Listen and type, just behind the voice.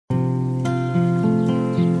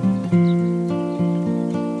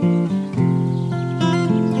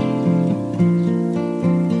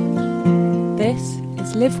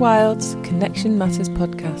Live Wild's Connection Matters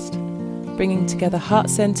podcast, bringing together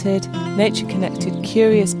heart-centred, nature-connected,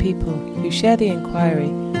 curious people who share the inquiry: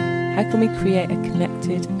 how can we create a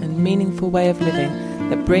connected and meaningful way of living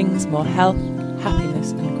that brings more health,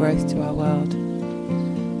 happiness and growth to our world?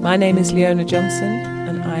 My name is Leona Johnson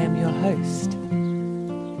and I am your host.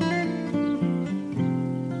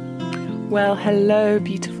 Well, hello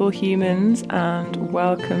beautiful humans, and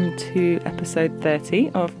welcome to episode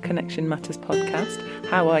 30 of Connection Matters podcast.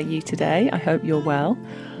 How are you today? I hope you're well.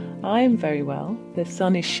 I am very well. The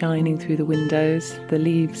sun is shining through the windows, the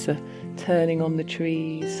leaves are turning on the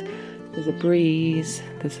trees, there's a breeze,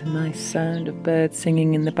 there's a nice sound of birds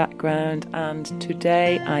singing in the background, and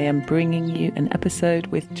today I am bringing you an episode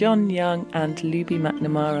with John Young and Luby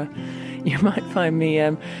McNamara. You might find me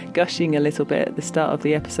gushing a little bit at the start of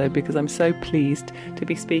the episode because I'm so pleased to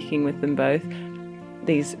be speaking with them both,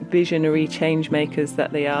 these visionary change makers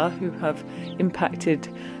that they are, who have impacted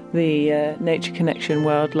the nature connection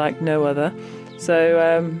world like no other.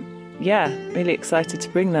 So really excited to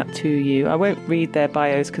bring that to you. I won't read their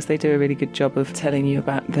bios because they do a really good job of telling you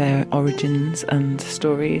about their origins and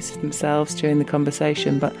stories themselves during the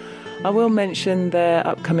conversation, but I will mention their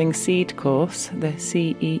upcoming SEED course, the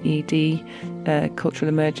CEED, Cultural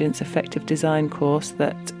Emergence Effective Design course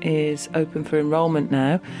that is open for enrolment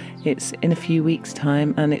now. It's in a few weeks'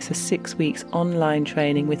 time, and it's a 6 weeks online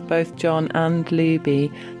training with both John and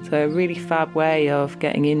Luby. So a really fab way of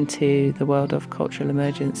getting into the world of cultural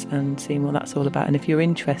emergence and seeing what that's all about. And if you're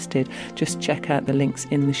interested, just check out the links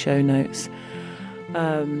in the show notes.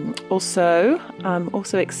 I'm also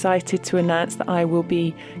excited to announce that I will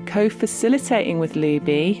be co-facilitating with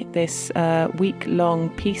Luby this week-long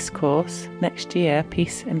peace course next year,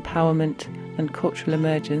 Peace, Empowerment and Cultural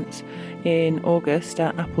Emergence, in August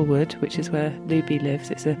at Applewood, which is where Luby lives.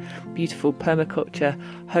 It's a beautiful permaculture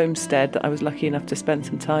homestead that I was lucky enough to spend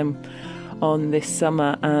some time on this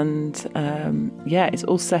summer, and it's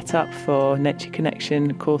all set up for nature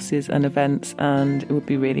connection courses and events, and it would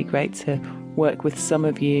be really great to work with some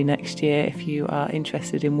of you next year if you are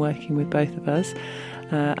interested in working with both of us,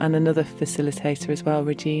 and another facilitator as well,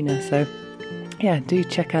 Regina. So do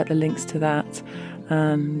check out the links to that,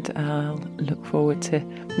 and I'll look forward to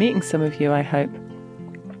meeting some of you, I hope.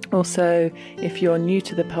 Also, if you're new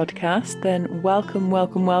to the podcast, then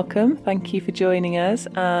welcome. Thank you for joining us,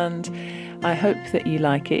 and I hope that you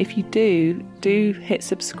like it. If you do hit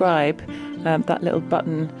subscribe, that little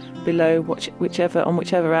button below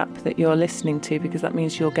whichever app that you're listening to, because that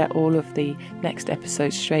means you'll get all of the next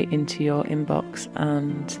episodes straight into your inbox,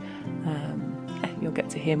 and you'll get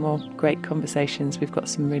to hear more great conversations. We've got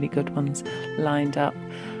some really good ones lined up.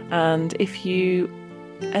 And if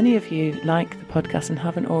any of you like the podcast and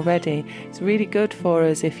haven't already, it's really good for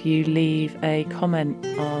us if you leave a comment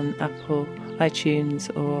on Apple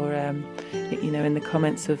iTunes or in the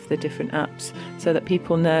comments of the different apps, so that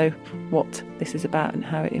people know what this is about and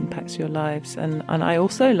how it impacts your lives. And I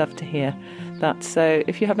also love to hear that. So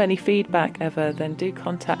if you have any feedback ever, then do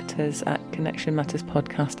contact us at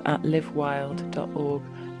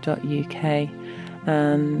connectionmatterspodcast@livewild.org.uk.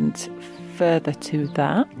 And further to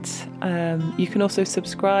that, you can also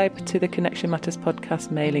subscribe to the Connection Matters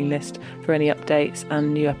podcast mailing list for any updates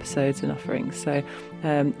and new episodes and offerings. So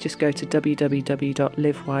just go to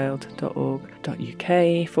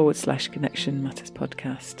www.livewild.org.uk/Connection Matters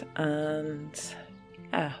podcast. And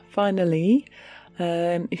finally,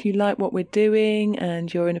 if you like what we're doing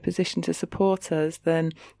and you're in a position to support us,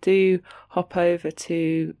 then do hop over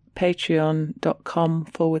to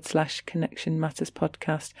patreon.com/Connection Matters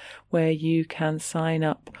podcast, where you can sign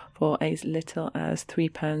up for as little as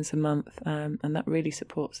 £3 a month, and that really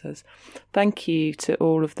supports us. Thank you to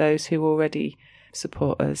all of those who already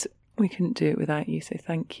support us. We couldn't do it without you, so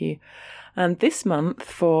thank you. And this month,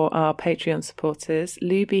 for our Patreon supporters,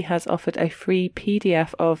 Luby has offered a free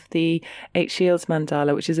PDF of the 8 Shields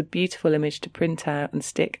mandala, which is a beautiful image to print out and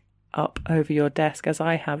stick up over your desk, as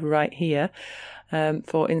I have right here,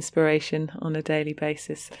 for inspiration on a daily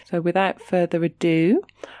basis. So without further ado,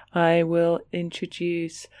 I will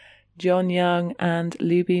introduce John Young and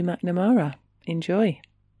Luby McNamara. Enjoy.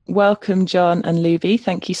 Welcome, John and Luby.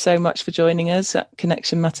 Thank you so much for joining us at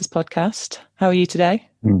Connection Matters podcast. How are you today?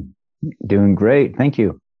 Doing great. Thank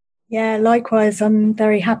you. Yeah, likewise. I'm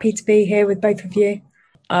very happy to be here with both of you.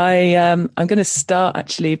 I'm going to start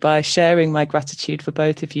actually by sharing my gratitude for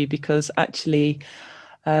both of you, because actually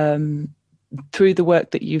through the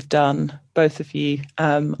work that you've done, both of you,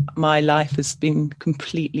 my life has been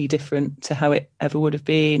completely different to how it ever would have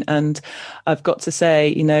been. And I've got to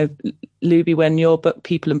say, Luby, when your book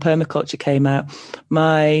People and Permaculture came out,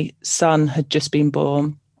 my son had just been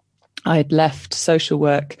born. I had left social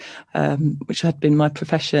work, which had been my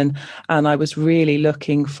profession, and I was really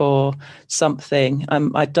looking for something.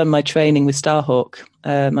 I'd done my training with Starhawk,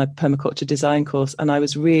 my permaculture design course, and I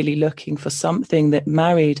was really looking for something that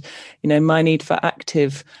married, my need for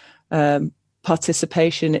active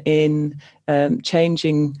participation in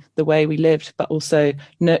changing the way we lived, but also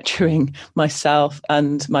nurturing myself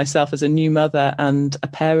as a new mother and a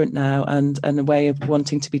parent now, and a way of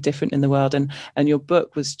wanting to be different in the world. And your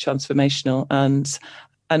book was transformational, and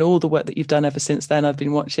all the work that you've done ever since then, I've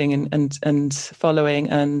been watching and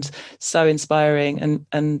following, and so inspiring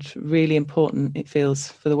and really important, it feels,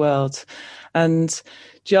 for the world. And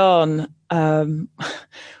John,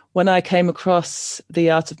 when I came across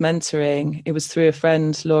The Art of Mentoring, it was through a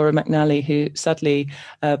friend, Laura McNally, who sadly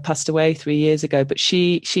passed away 3 years ago. But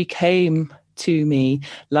she came to me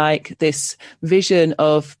like this vision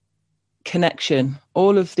of connection,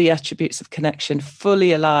 all of the attributes of connection,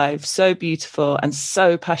 fully alive, so beautiful and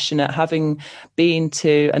so passionate. Having been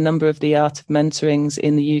to a number of the Art of Mentorings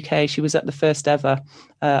in the UK, she was at the first ever,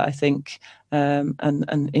 I think,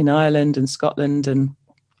 and in Ireland and Scotland and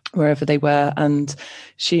wherever they were, and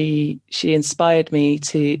she inspired me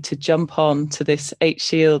to jump on to this Eight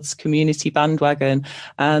Shields community bandwagon,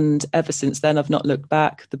 and ever since then I've not looked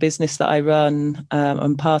back. The business that I run,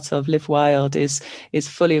 I'm part of, Live Wild, is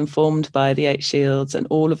fully informed by the Eight Shields, and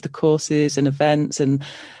all of the courses and events and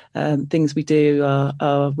things we do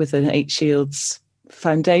are with an Eight Shields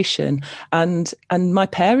foundation, and my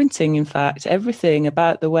parenting, in fact, everything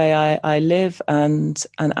about the way I live and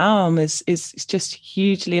am is just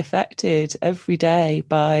hugely affected every day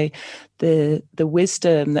by the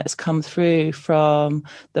wisdom that's come through from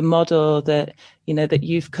the model that that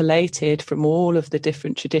you've collated from all of the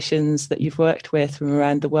different traditions that you've worked with from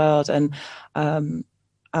around the world. And I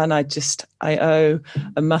owe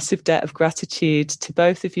a massive debt of gratitude to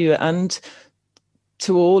both of you and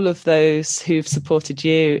to all of those who've supported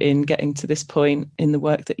you in getting to this point in the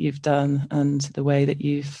work that you've done and the way that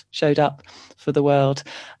you've showed up for the world.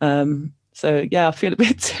 So yeah, I feel a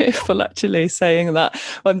bit tearful actually saying that.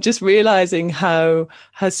 I'm just realizing how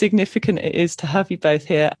significant it is to have you both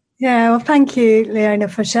here. Yeah, well, thank you, Leona,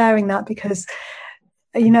 for sharing that, because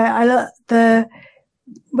when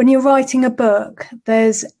you're writing a book,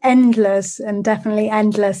 there's endless and definitely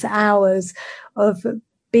endless hours of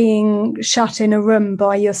being shut in a room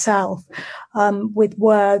by yourself, with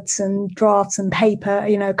words and drafts and paper,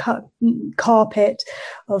 carpet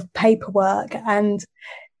of paperwork. And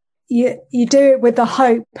you do it with the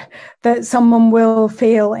hope that someone will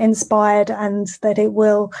feel inspired and that it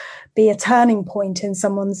will be a turning point in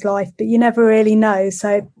someone's life, but you never really know.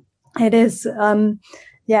 So it is,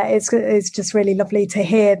 it's just really lovely to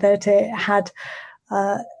hear that it had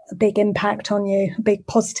a big impact on you, a big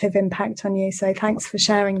positive impact on you. So thanks for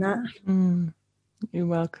sharing that. You're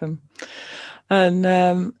welcome.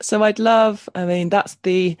 And so I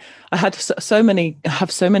have so many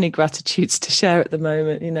gratitudes to share at the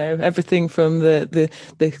moment, everything from the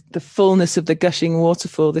fullness of the gushing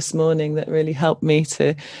waterfall this morning that really helped me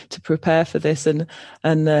to prepare for this, and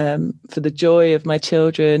for the joy of my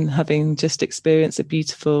children having just experienced a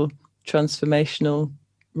beautiful transformational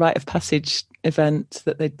rite of passage event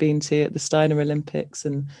that they'd been to at the Steiner Olympics,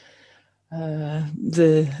 and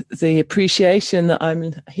the appreciation that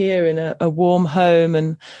I'm here in a warm home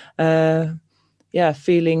and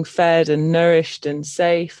feeling fed and nourished and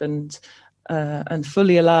safe and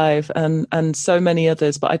fully alive, and so many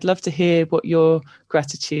others. But I'd love to hear what your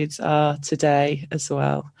gratitudes are today as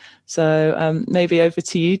well. So maybe over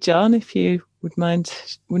to you, John, if you wouldn't mind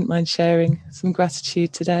sharing some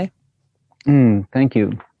gratitude today. Thank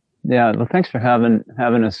you. Yeah, well, thanks for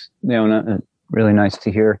having us, Leona. Really nice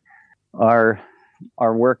to hear. Our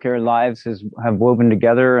work, our lives have woven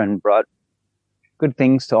together and brought good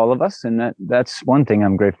things to all of us, and that's one thing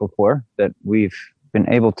I'm grateful for, that we've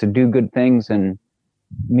been able to do good things and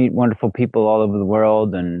meet wonderful people all over the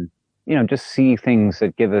world, and just see things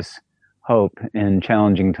that give us hope in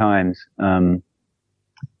challenging times. I'm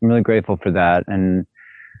really grateful for that. And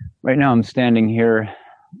right now I'm standing here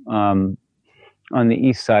on the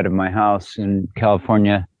east side of my house in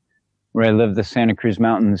California, where I live, the Santa Cruz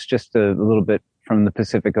Mountains, just a little bit from the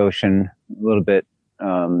Pacific Ocean, a little bit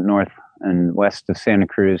north and west of Santa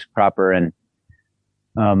Cruz proper. And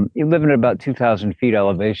you live at about 2,000 feet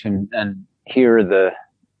elevation. And here the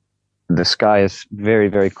sky is very,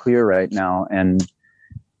 very clear right now. And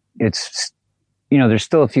it's, there's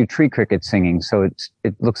still a few tree crickets singing, so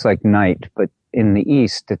it looks like night. But in the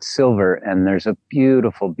east, it's silver, and there's a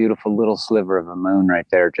beautiful, beautiful little sliver of a moon right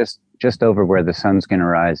there, just over where the sun's going to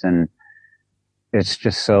rise. And it's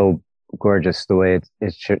just so gorgeous the way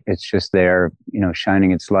it's just there,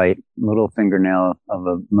 shining its light, little fingernail of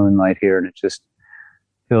a moonlight here, and it just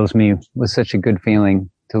fills me with such a good feeling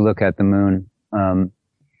to look at the moon,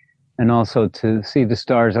 and also to see the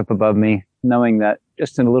stars up above me, knowing that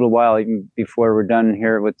just in a little while, even before we're done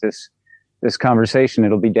here with this conversation,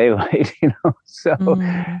 it'll be daylight. So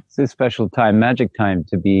it's a special time, magic time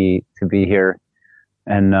to be here.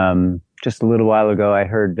 And just a little while ago, I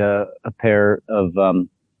heard a pair of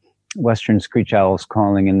western screech owls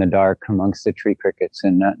calling in the dark amongst the tree crickets,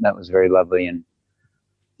 and that was very lovely. And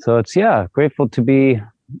so it's grateful to be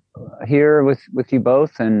here with you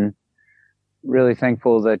both, and really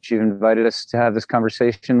thankful that you invited us to have this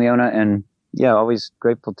conversation, Leona. And always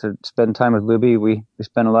grateful to spend time with Luby. We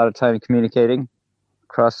spend a lot of time communicating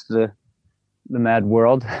across the mad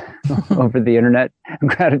world over the internet.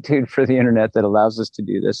 Gratitude for the internet that allows us to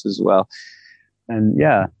do this as well. And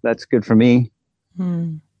that's good for me.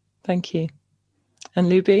 Thank you.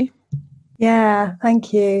 And Luby? Yeah,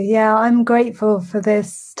 thank you. Yeah, I'm grateful for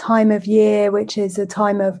this time of year, which is a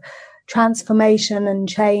time of transformation and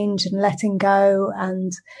change and letting go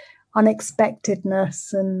and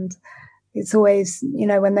unexpectedness. And it's always,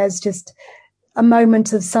 when there's just a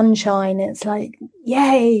moment of sunshine, it's like,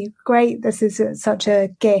 yay, great. This is such a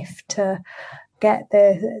gift to get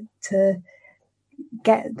the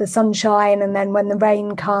sunshine. And then when the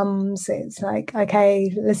rain comes, it's like,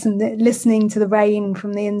 okay, listening to the rain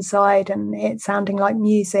from the inside and it sounding like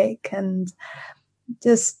music, and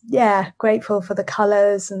just, grateful for the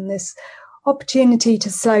colors and this opportunity to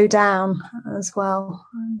slow down as well.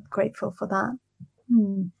 I'm grateful for that.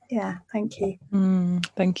 Thank you.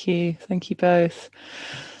 Thank you. Thank you both.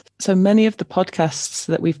 So many of the podcasts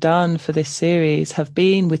that we've done for this series have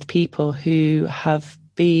been with people who have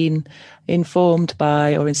been informed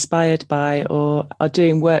by or inspired by or are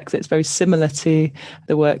doing work that's very similar to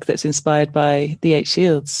the work that's inspired by the 8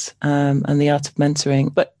 Shields and the art of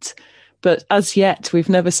mentoring. But as yet, we've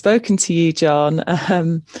never spoken to you, John,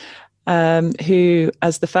 who,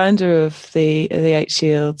 as the founder of the 8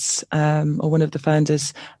 Shields, or one of the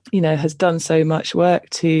founders, has done so much work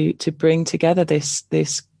to bring together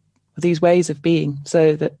these ways of being,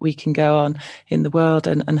 so that we can go on in the world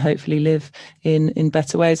and hopefully live in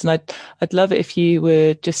better ways. And I'd love it if you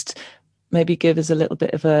would just maybe give us a little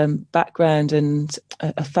bit of a background and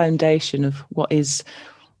a foundation of what is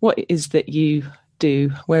that you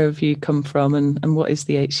do, where have you come from, and what is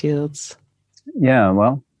the 8 Shields? Yeah,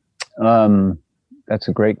 well, that's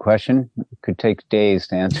a great question. It could take days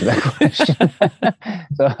to answer that question.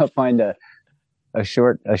 So I'll find a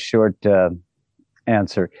short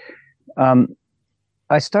answer.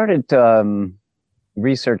 I started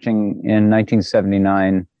researching in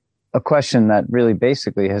 1979 a question that really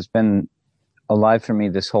basically has been alive for me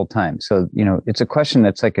this whole time. So, it's a question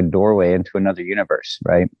that's like a doorway into another universe,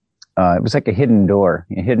 right? It was like a hidden door,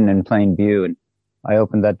 hidden in plain view. And I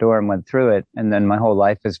opened that door and went through it. And then my whole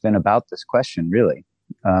life has been about this question, really.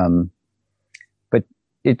 But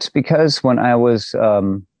it's because when I was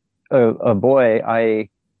a boy, I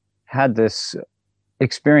had this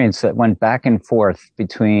experience that went back and forth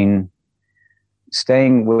between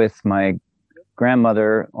staying with my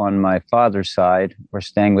grandmother on my father's side or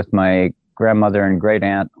staying with my grandmother and great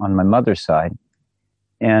aunt on my mother's side.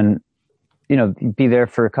 And be there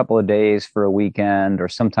for a couple of days for a weekend, or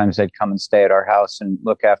sometimes they'd come and stay at our house and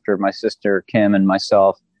look after my sister Kim and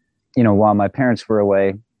myself, while my parents were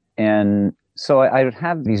away. And so I would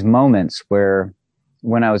have these moments where,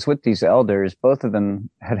 when I was with these elders, both of them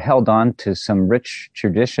had held on to some rich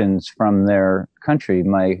traditions from their country.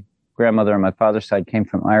 My grandmother on my father's side came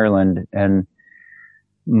from Ireland, and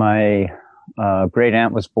my great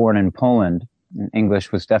aunt was born in Poland.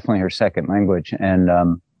 English was definitely her second language. And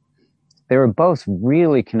they were both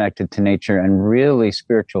really connected to nature and really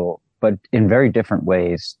spiritual, but in very different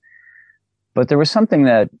ways. But there was something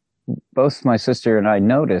that both my sister and I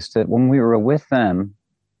noticed, that when we were with them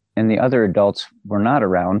and the other adults were not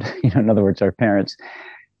around, in other words, our parents,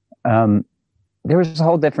 there was a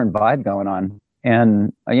whole different vibe going on.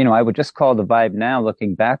 And, I would just call the vibe now,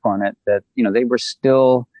 looking back on it, that, they were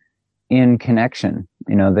still in connection.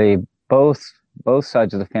 They both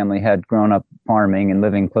sides of the family had grown up farming and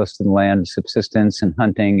living close to the land, subsistence and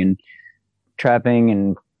hunting and trapping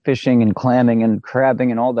and fishing and clamming and crabbing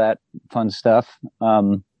and all that fun stuff.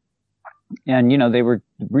 And, they were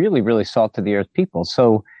really, really salt to the earth people.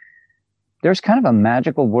 So there's kind of a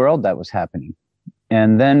magical world that was happening.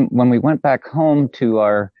 And then when we went back home to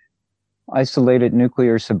our isolated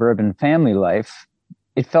nuclear suburban family life,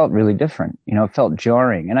 it felt really different. It felt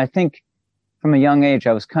jarring. And I think from a young age,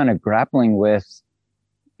 I was kind of grappling with,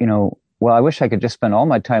 well, I wish I could just spend all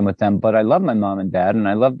my time with them, but I love my mom and dad and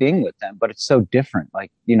I love being with them, but it's so different.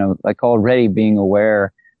 Like, like already being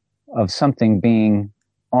aware of something being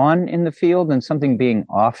on in the field and something being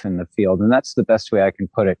off in the field. And that's the best way I can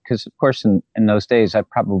put it. Because of course, in those days, I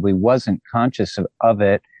probably wasn't conscious of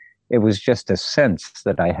it. It was just a sense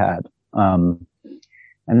that I had.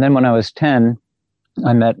 And then when I was 10,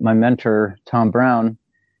 I met my mentor, Tom Brown.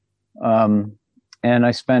 And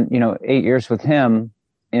I spent, 8 years with him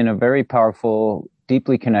in a very powerful,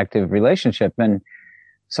 deeply connective relationship. And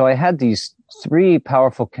so I had these 3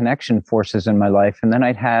 powerful connection forces in my life. And then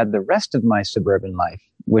I'd had the rest of my suburban life,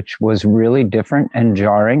 which was really different and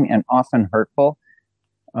jarring and often hurtful,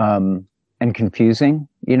 and confusing,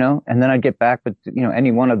 and then I'd get back with,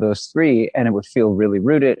 any one of those 3 and it would feel really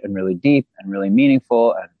rooted and really deep and really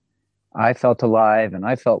meaningful. And I felt alive and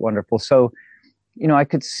I felt wonderful. So, I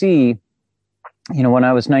could see, when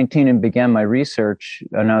I was 19 and began my research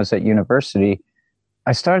and I was at university,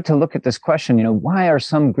 I started to look at this question, why are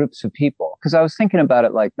some groups of people? Because I was thinking about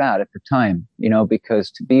it like that at the time, because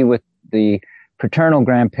to be with the paternal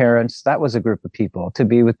grandparents, that was a group of people. To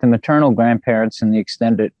be with the maternal grandparents and the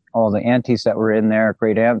extended, all the aunties that were in there,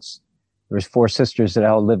 great aunts, there was 4 sisters that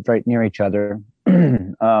all lived right near each other.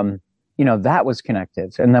 That was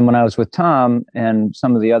connective. And then when I was with Tom and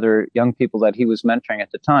some of the other young people that he was mentoring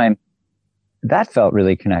at the time, that felt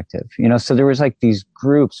really connective, so there was like these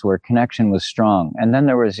groups where connection was strong. And then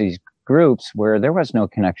there was these groups where there was no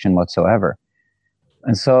connection whatsoever.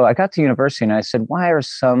 And so I got to university and I said, why are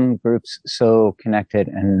some groups so connected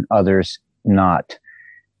and others not?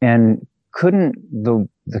 And couldn't the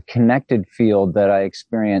connected field that I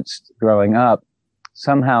experienced growing up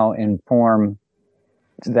somehow inform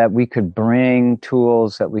that we could bring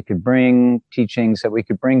tools, that we could bring teachings, that we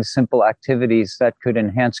could bring simple activities that could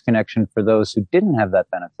enhance connection for those who didn't have that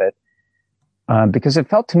benefit? Because it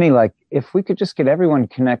felt to me like if we could just get everyone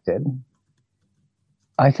connected,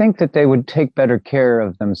 I think that they would take better care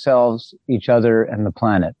of themselves, each other, and the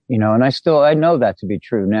planet, and I know that to be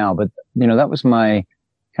true now, but, that was my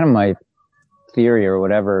theory or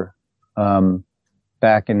whatever,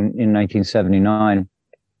 back in 1979.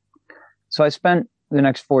 So I spent the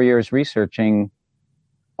next 4 years researching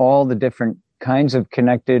all the different kinds of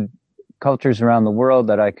connected cultures around the world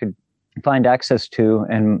that I could find access to.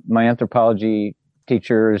 And my anthropology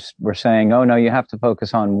teachers were saying, oh, no, you have to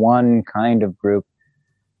focus on one kind of group,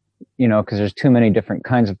 because there's too many different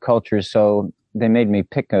kinds of cultures. So they made me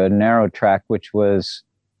pick a narrow track, which was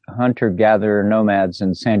hunter-gatherer nomads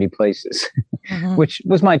in sandy places, which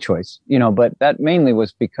was my choice, but that mainly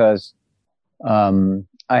was because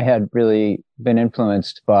I had really been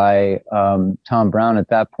influenced by Tom Brown at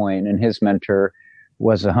that point, and his mentor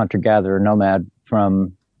was a hunter-gatherer nomad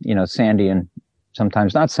from, sandy and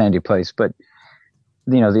sometimes not sandy place, but,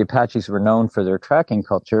 the Apaches were known for their tracking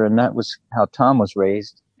culture, and that was how Tom was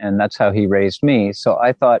raised, and that's how he raised me. So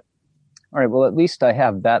I thought, all right, well, at least I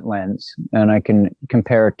have that lens, and I can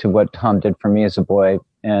compare it to what Tom did for me as a boy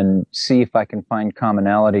and see if I can find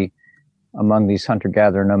commonality among these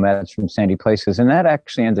hunter-gatherer nomads from sandy places. And that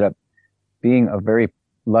actually ended up being a very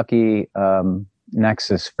lucky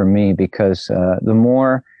nexus for me, because the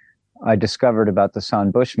more I discovered about the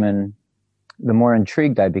San Bushmen, the more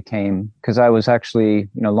intrigued I became, because I was actually,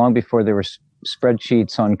 long before there were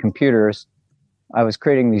spreadsheets on computers, I was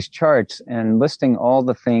creating these charts and listing all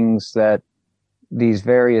the things that these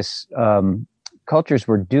various cultures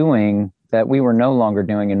were doing that we were no longer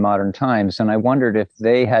doing in modern times. And I wondered if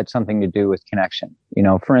they had something to do with connection.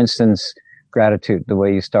 For instance, gratitude, the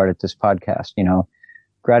way you started this podcast,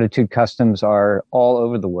 gratitude customs are all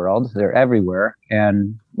over the world. They're everywhere.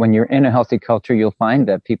 And when you're in a healthy culture, you'll find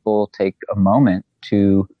that people take a moment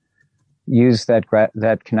to use that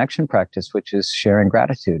connection practice, which is sharing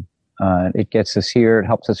gratitude. It gets us here. It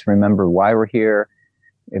helps us remember why we're here.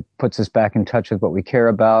 It puts us back in touch with what we care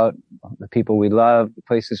about, the people we love, the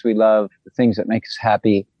places we love, the things that make us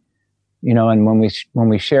happy. And when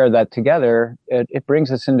we share that together, it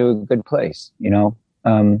brings us into a good place.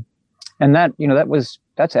 And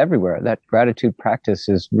that's everywhere. That gratitude practice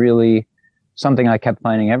is really something I kept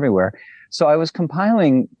finding everywhere. So I was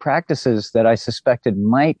compiling practices that I suspected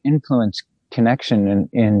might influence connection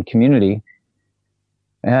in community.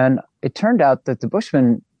 And it turned out that the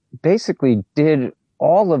Bushmen basically did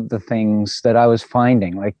all of the things that I was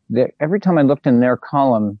finding. Like every time I looked in their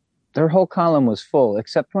column, their whole column was full,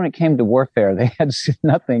 except when it came to warfare. They had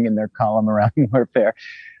nothing in their column around warfare.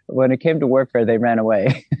 When it came to warfare, they ran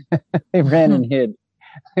away. They ran and hid.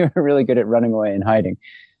 They were really good at running away and hiding.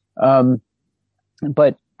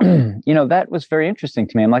 But, that was very interesting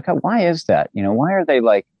to me. I'm like, oh, why is that? Why are they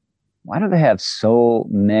like why do they have so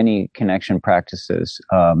many connection practices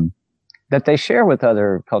that they share with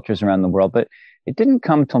other cultures around the world? But it didn't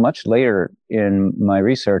come till much later in my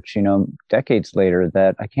research, decades later,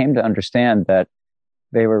 that I came to understand that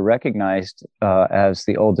they were recognized as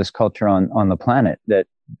the oldest culture on the planet, that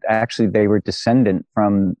actually they were descendant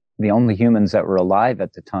from the only humans that were alive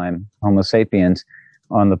at the time, Homo sapiens,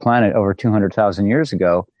 on the planet over 200,000 years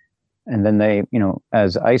ago. And then they,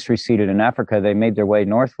 as ice receded in Africa, they made their way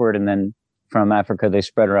northward. And then from Africa, they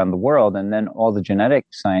spread around the world. And then all the genetic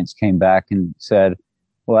science came back and said,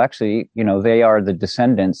 well, actually, they are the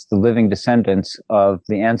descendants, the living descendants of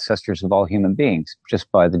the ancestors of all human beings,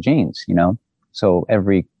 just by the genes, So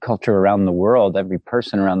every culture around the world, every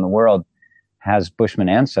person around the world has Bushman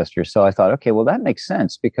ancestors. So I thought, okay, well, that makes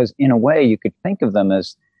sense, because in a way you could think of them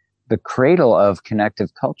as the cradle of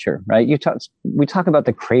connective culture, right? We talk about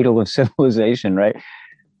the cradle of civilization, right?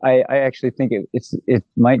 I actually think it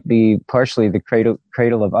might be partially the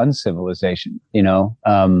cradle of uncivilization,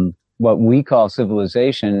 what we call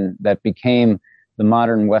civilization that became the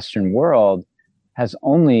modern Western world has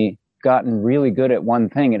only gotten really good at one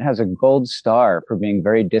thing. It has a gold star for being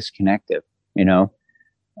very disconnected,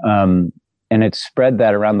 and it's spread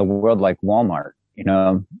that around the world like Walmart,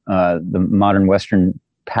 the modern Western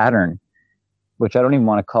pattern, which I don't even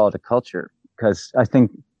want to call it a culture, because I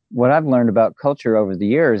think what I've learned about culture over the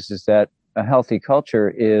years is that a healthy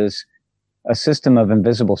culture is a system of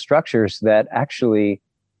invisible structures that actually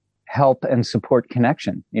help and support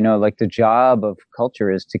connection. Like the job of culture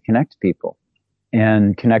is to connect people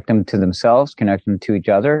and connect them to themselves, connect them to each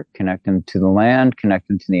other, connect them to the land, connect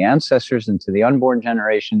them to the ancestors and to the unborn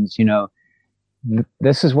generations.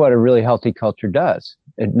 This is what a really healthy culture does.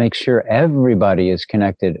 It makes sure everybody is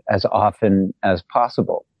connected as often as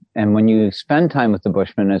possible. And when you spend time with the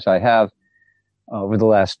Bushmen, as I have over the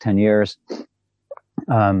last 10 years,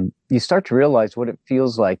 you start to realize what it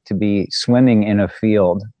feels like to be swimming in a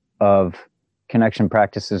field of connection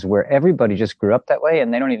practices where everybody just grew up that way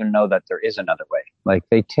and they don't even know that there is another way. Like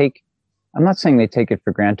I'm not saying they take it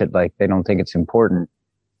for granted, like they don't think it's important.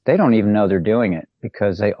 They don't even know they're doing it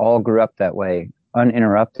because they all grew up that way,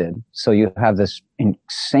 uninterrupted. So you have this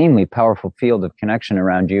insanely powerful field of connection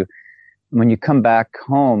around you. When you come back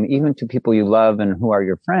home, even to people you love and who are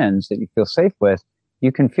your friends that you feel safe with,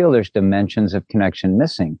 you can feel there's dimensions of connection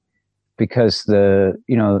missing, because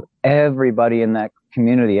everybody in that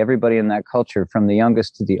community, everybody in that culture, from the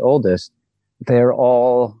youngest to the oldest, they're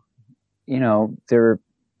all,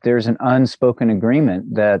 there's an unspoken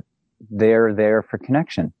agreement that they're there for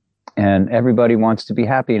connection, and everybody wants to be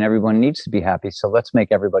happy and everyone needs to be happy. So let's make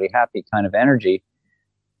everybody happy kind of energy.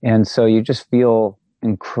 And so you just feel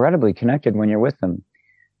incredibly connected when you're with them.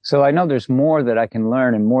 So I know there's more that I can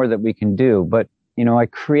learn and more that we can do, but, I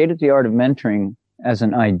created the art of mentoring as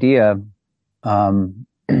an idea, in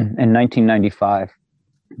 1995,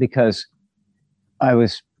 because I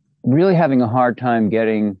was really having a hard time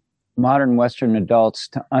getting modern Western adults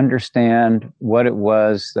to understand what it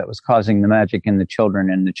was that was causing the magic in the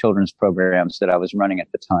children and the children's programs that I was running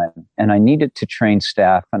at the time. And I needed to train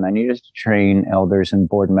staff, and I needed to train elders and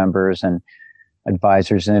board members and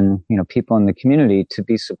advisors and, people in the community to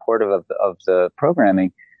be supportive of the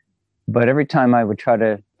programming. But every time I would try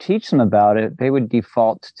to teach them about it, they would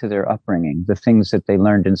default to their upbringing, the things that they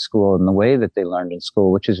learned in school and the way that they learned in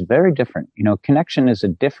school, which is very different. Connection is a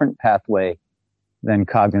different pathway than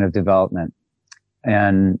cognitive development.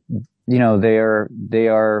 And, they're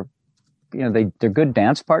good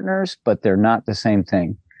dance partners, but they're not the same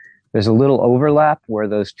thing. There's a little overlap where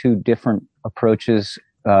those two different approaches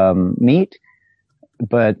meet,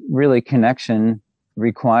 but really connection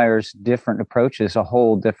requires different approaches, a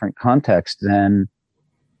whole different context than,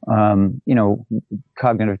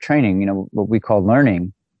 cognitive training, what we call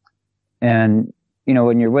learning. And,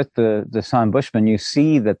 when you're with the San Bushmen, you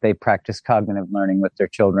see that they practice cognitive learning with their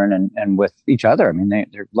children and with each other. I mean,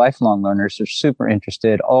 they're lifelong learners. They're super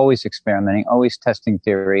interested, always experimenting, always testing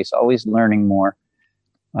theories, always learning more.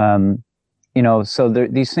 So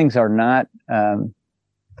these things are not,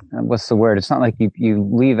 what's the word? It's not like you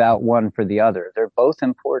leave out one for the other. They're both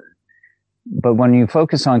important. But when you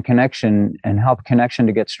focus on connection and help connection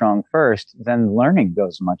to get strong first, then learning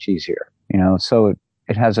goes much easier, so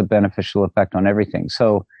it has a beneficial effect on everything.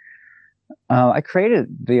 So I created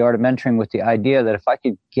the art of mentoring with the idea that if I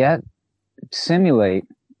could simulate,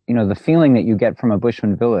 the feeling that you get from a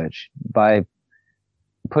Bushman village by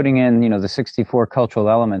putting in, the 64 cultural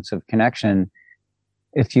elements of connection,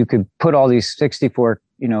 if you could put all these 64,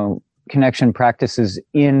 connection practices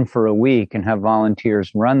in for a week and have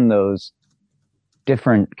volunteers run those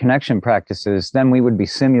different connection practices, then we would be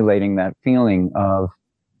simulating that feeling of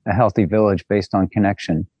a healthy village based on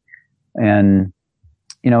connection. And,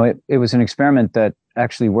 it was an experiment that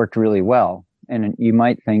actually worked really well. And you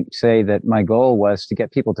might say that my goal was to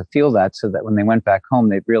get people to feel that so that when they went back home,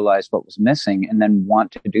 they'd realize what was missing and then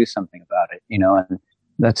want to do something about it, and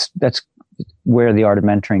that's where the art of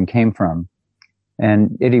mentoring came from.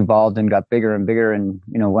 And it evolved and got bigger and bigger and,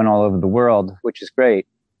 went all over the world, which is great.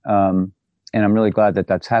 And I'm really glad that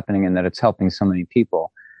that's happening and that it's helping so many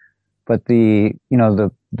people. But the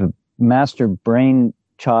master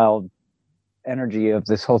brainchild energy of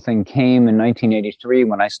this whole thing came in 1983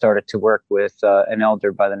 when I started to work with an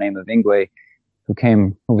elder by the name of Ingwe,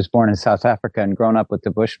 who was born in South Africa and grown up with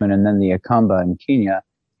the Bushmen and then the Akamba in Kenya.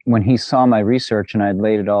 When he saw my research and I'd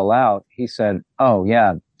laid it all out, he said, "Oh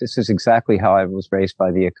yeah, this is exactly how I was raised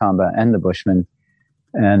by the Akamba and the Bushmen.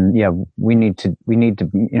 And yeah, we need to,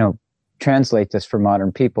 translate this for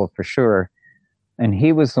modern people for sure." And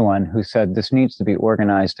he was the one who said this needs to be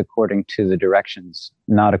organized according to the directions,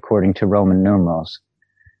 not according to Roman numerals.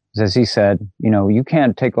 As he said, you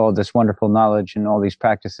can't take all this wonderful knowledge and all these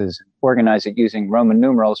practices and organize it using Roman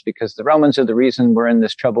numerals because the Romans are the reason we're in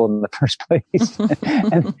this trouble in the first place.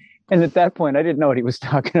 and at that point, I didn't know what he was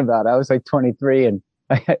talking about. I was like 23 and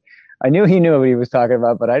I knew he knew what he was talking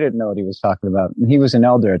about, but I didn't know what he was talking about. And he was an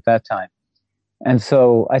elder at that time. And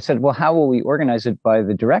so I said, well, how will we organize it by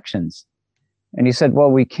the directions? And he said, well,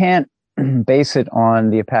 we can't base it on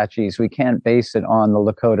the Apaches. We can't base it on the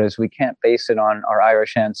Lakotas. We can't base it on our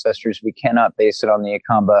Irish ancestors. We cannot base it on the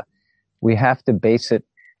Akamba. We have to base it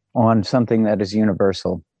on something that is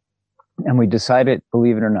universal. And we decided,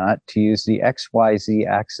 believe it or not, to use the XYZ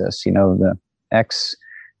axis, the X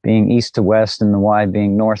being east to west and the Y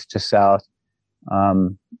being north to south.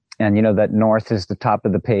 And that north is the top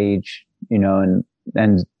of the page,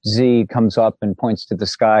 and Z comes up and points to the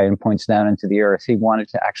sky and points down into the earth. He wanted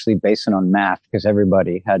to actually base it on math because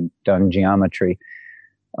everybody had done geometry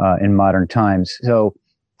in modern times. So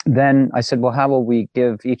then I said, well, how will we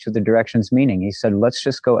give each of the directions meaning? He said, let's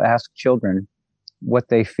just go ask children what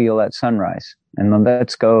they feel at sunrise. And then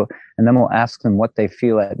let's go, and then we'll ask them what they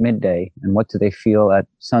feel at midday and what do they feel at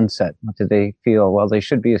sunset? What do they feel? Well, they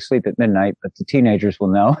should be asleep at midnight, but the teenagers will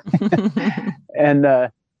know.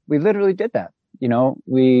 And we literally did that.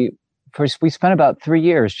 We spent about 3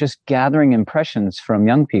 years just gathering impressions from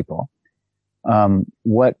young people.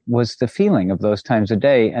 What was the feeling of those times a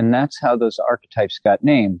day? And that's how those archetypes got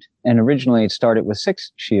named. And originally it started with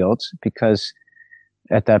 6 shields because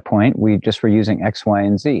at that point we just were using X, Y,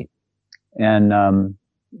 and Z. And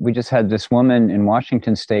we just had this woman in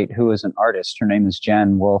Washington State who was an artist. Her name is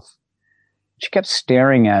Jan Wolf. She kept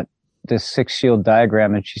staring at this 6 shield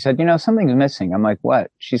diagram and she said, something's missing. I'm like, what?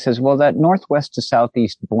 She says, well, that northwest to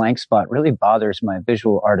southeast blank spot really bothers my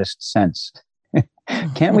visual artist sense.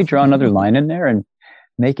 Can't we draw another line in there and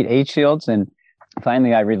make it 8 shields? And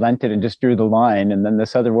finally I relented and just drew the line. And then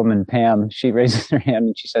this other woman, Pam, she raises her hand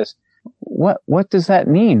and she says, what does that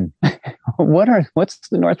mean? What's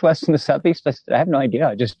the northwest and the southeast? I said, I have no idea.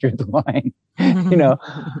 I just drew the line,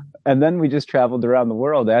 and then we just traveled around the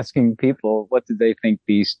world asking people, what did they think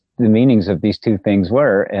the meanings of these two things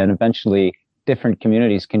were? And eventually different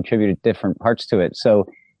communities contributed different parts to it. So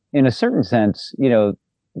in a certain sense,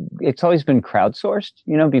 it's always been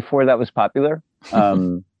crowdsourced, before that was popular.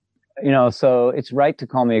 So it's right to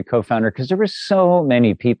call me a co-founder because there were so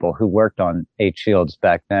many people who worked on 8 shields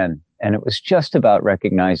back then. And it was just about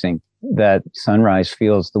recognizing that sunrise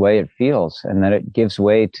feels the way it feels and that it gives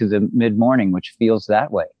way to the mid-morning, which feels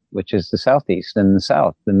that way, which is the southeast and the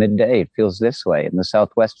south. The midday, it feels this way and the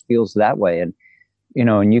southwest feels that way. And,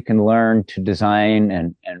 and you can learn to design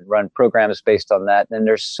and run programs based on that. And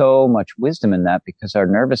there's so much wisdom in that because our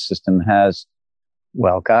nervous system has,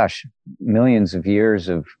 millions of years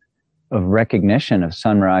of recognition of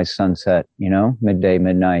sunrise, sunset, midday,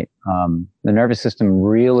 midnight. The nervous system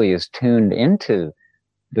really is tuned into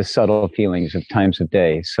the subtle feelings of times of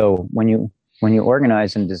day. So when you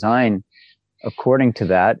organize and design according to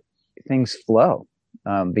that, things flow,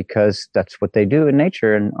 because that's what they do in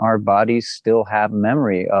nature. And our bodies still have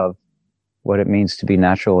memory of what it means to be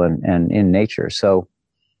natural and in nature. So,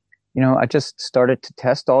 I just started to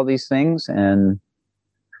test all these things and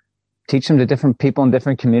teach them to different people in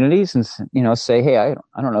different communities and, say, hey, I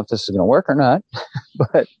don't know if this is going to work or not,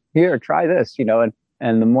 but here, try this,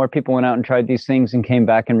 and the more people went out and tried these things and came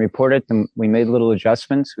back and reported them, we made little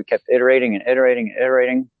adjustments. We kept iterating and iterating and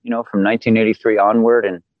iterating, from 1983 onward.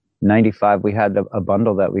 And 95, we had a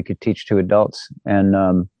bundle that we could teach to adults.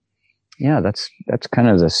 And, that's kind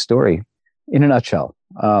of the story in a nutshell.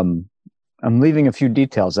 I'm leaving a few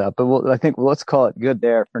details out, but I think let's call it good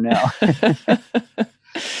there for now.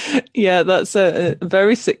 Yeah, that's a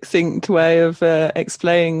very succinct way of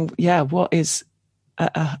explaining, what is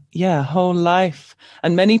whole life,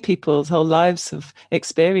 and many people's whole lives of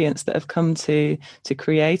experience that have come to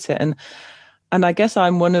create it. And I guess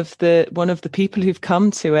I'm one of the people who've come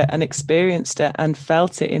to it and experienced it and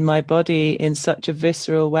felt it in my body in such a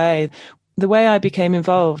visceral way. The way I became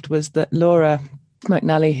involved was that Laura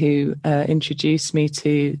McNally, who introduced me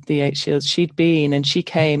to the Eight Shields, she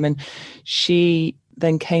came and she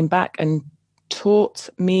then came back and taught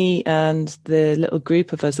me and the little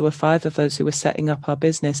group of us, there were 5 of us who were setting up our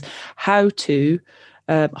business, how to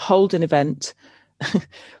hold an event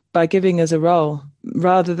by giving us a role.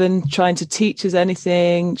 Rather than trying to teach us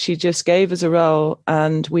anything, she just gave us a role,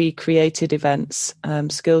 and we created events,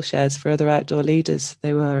 skill shares for other outdoor leaders.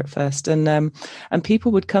 They were at first, and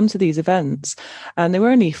people would come to these events, and they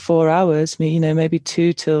were only 4 hours, maybe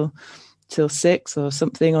 2 till 6 or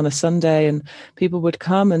something on a Sunday, and people would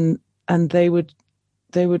come and they would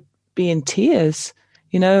be in tears,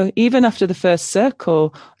 even after the first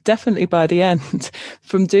circle, definitely by the end,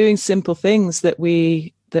 from doing simple things that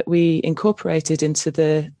we incorporated into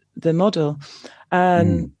the model.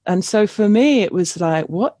 And so for me, it was like,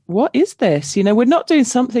 what is this? We're not doing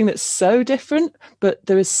something that's so different, but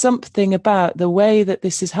there is something about the way that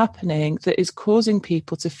this is happening that is causing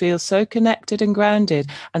people to feel so connected and grounded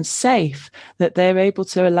and safe that they're able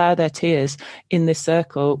to allow their tears in this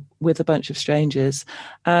circle with a bunch of strangers.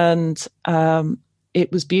 And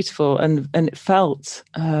it was beautiful, and it felt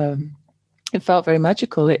very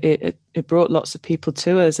magical. It brought lots of people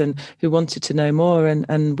to us and who wanted to know more,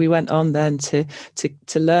 and we went on then to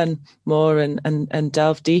learn more and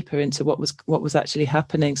delve deeper into what was actually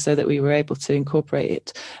happening, so that we were able to incorporate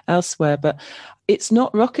it elsewhere. But it's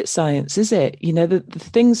not rocket science, is it? The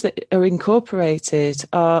things that are incorporated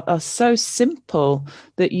are so simple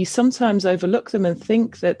that you sometimes overlook them and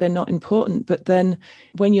think that they're not important. But then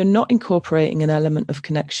when you're not incorporating an element of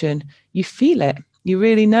connection, you feel it. You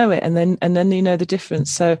really know it, and then you know the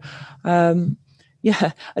difference. So,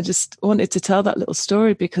 I just wanted to tell that little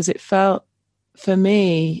story because it felt, for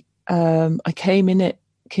me, I came in at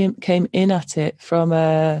it from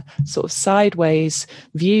a sort of sideways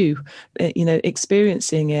view,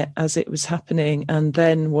 experiencing it as it was happening, and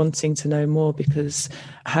then wanting to know more, because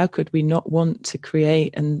how could we not want to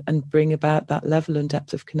create and bring about that level and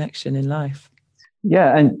depth of connection in life?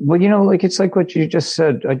 Yeah, and well, it's like what you just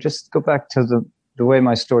said. I just go back to the way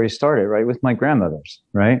my story started, right? With my grandmothers,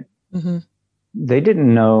 right? Mm-hmm. They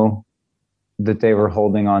didn't know that they were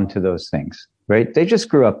holding on to those things, right? They just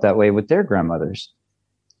grew up that way with their grandmothers.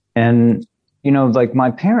 And, like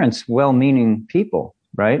my parents, well-meaning people,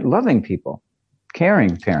 right? Loving people,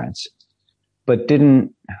 caring parents, but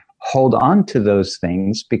didn't hold on to those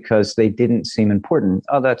things because they didn't seem important.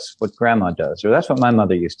 Oh, that's what grandma does, or that's what my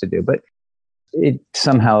mother used to do. But it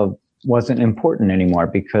somehow wasn't important anymore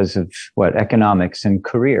because of economics and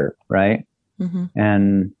career, right? Mm-hmm.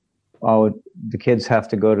 And the kids have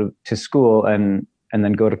to go to school and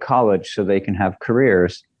then go to college so they can have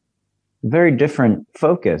careers. Very different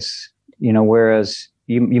focus, whereas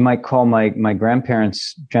you might call my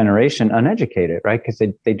grandparents' generation uneducated, right? Because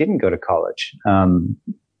they didn't go to college.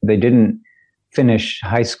 They didn't finish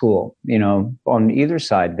high school, on either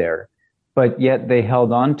side there. But yet they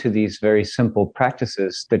held on to these very simple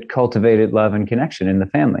practices that cultivated love and connection in the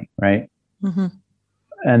family, right? Mm-hmm.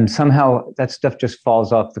 And somehow that stuff just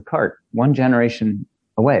falls off the cart, one generation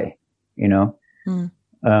away, Mm.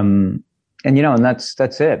 And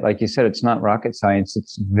that's it. Like you said, it's not rocket science.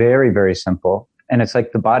 It's very, very simple. And it's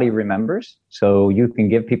like the body remembers. So you can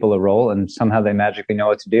give people a role and somehow they magically know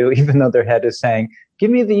what to do, even though their head is saying,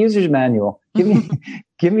 give me the user's manual.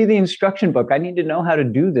 Give me the instruction book. I need to know how to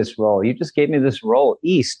do this role. You just gave me this role,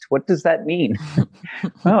 east. What does that mean?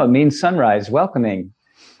 Well, it means sunrise, welcoming.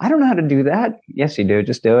 I don't know how to do that. Yes, you do.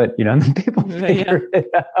 Just do it. And then people figure it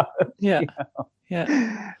out. Yeah.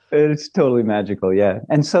 Yeah. It's totally magical. Yeah.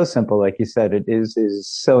 And so simple, like you said, it is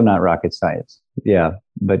so not rocket science. Yeah.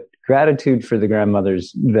 But gratitude for the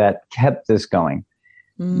grandmothers that kept this going,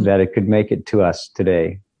 that it could make it to us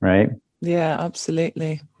today. Right. Yeah,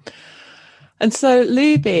 absolutely. And so,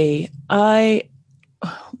 Luby,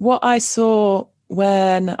 what I saw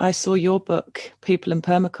when I saw your book, People and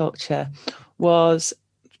Permaculture, was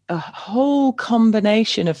a whole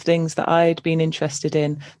combination of things that I'd been interested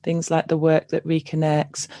in, things like the work that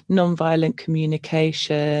reconnects, nonviolent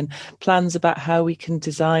communication, plans about how we can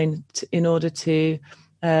design in order to,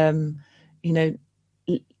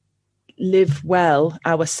 live well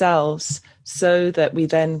ourselves so that we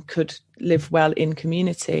then could live well in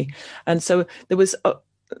community. And so there was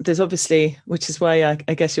there's obviously, which is why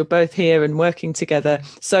I guess you're both here and working together,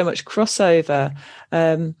 so much crossover.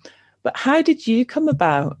 But how did you come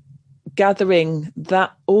about gathering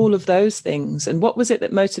all of those things, and what was it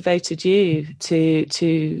that motivated you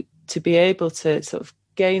to be able to sort of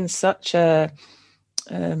gain such a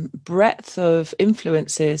breadth of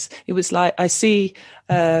influences? It was like I see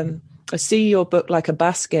your book like a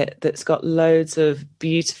basket that's got loads of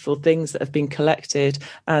beautiful things that have been collected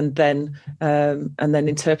and then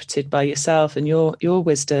interpreted by yourself and your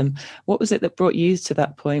wisdom. What was it that brought you to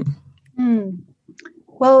that point?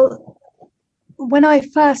 Well, when I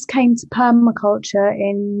first came to permaculture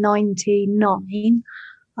in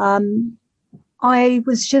 1999, I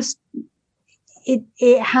was just,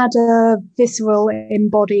 it had a visceral,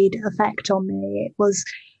 embodied effect on me. It was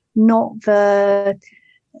not the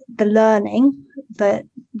learning that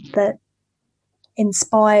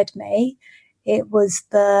inspired me. It was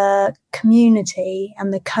the community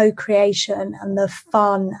and the co-creation and the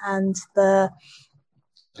fun and the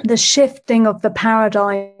shifting of the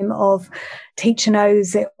paradigm of teacher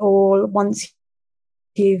knows it all. Once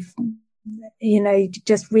you've,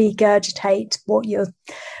 just regurgitate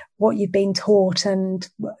what you've been taught, and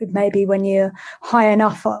maybe when you're high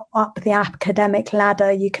enough up the academic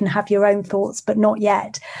ladder, you can have your own thoughts, but not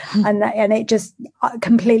yet. And it just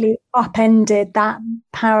completely upended that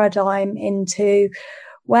paradigm into,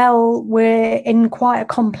 well, we're in quite a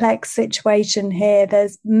complex situation here.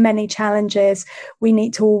 There's many challenges. We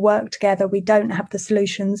need to all work together. We don't have the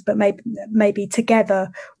solutions, but maybe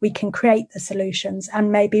together we can create the solutions,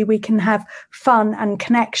 and maybe we can have fun and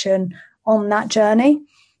connection on that journey.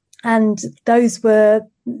 And those were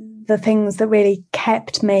the things that really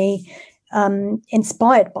kept me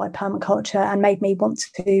inspired by permaculture and made me want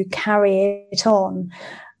to carry it on.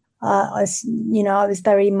 I was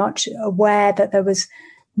very much aware that there was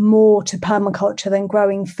more to permaculture than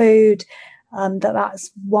growing food,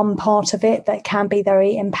 that's one part of it that can be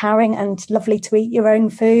very empowering and lovely to eat your own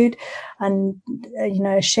food and,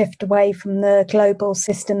 a shift away from the global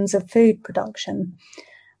systems of food production.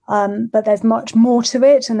 But there's much more to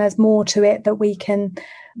it, and there's more to it that we can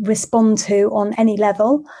respond to on any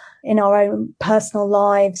level in our own personal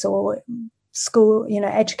lives or school,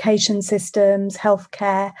 education systems,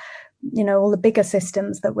 healthcare, all the bigger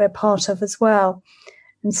systems that we're part of as well.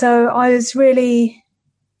 And so I was really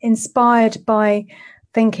inspired by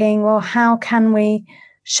thinking, well, how can we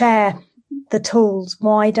share the tools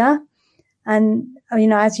wider? And,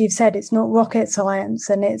 as you've said, it's not rocket science,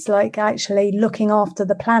 and it's like actually looking after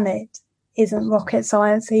the planet isn't rocket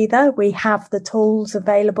science either. We have the tools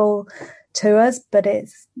available to us, but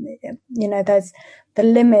it's, there's the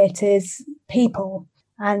limit is people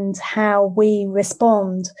and how we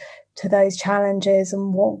respond to those challenges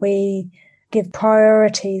and what we give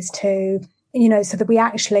priorities to, so that we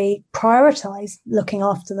actually prioritize looking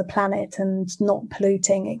after the planet and not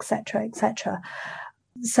polluting, et cetera.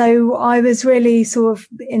 So I was really sort of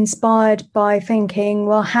inspired by thinking,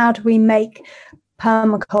 well, how do we make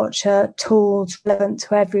permaculture tools relevant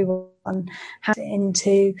to everyone,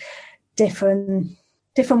 into different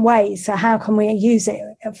ways? So how can we use it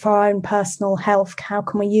for our own personal health? How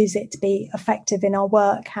can we use it to be effective in our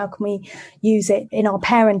work? How can we use it in our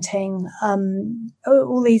parenting?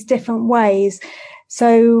 All these different ways.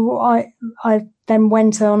 So I then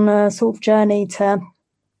went on a sort of journey to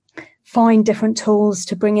find different tools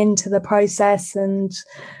to bring into the process, and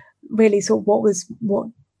really sort of what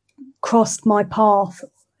crossed my path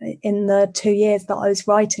in the 2 years that I was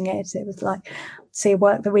writing it. It was like, see,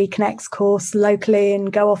 work the Reconnects course locally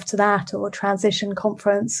and go off to that, or a transition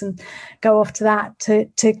conference and go off to that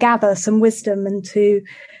to gather some wisdom and to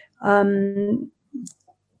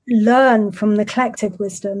learn from the collective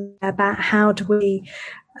wisdom about how do we,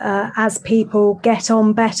 as people, get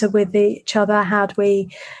on better with each other? How do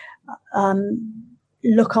we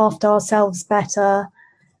look after ourselves better?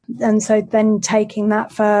 And so then taking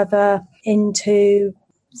that further into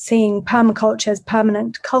seeing permaculture as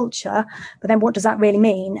permanent culture, but then what does that really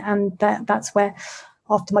mean? And that's where,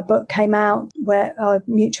 after my book came out, where our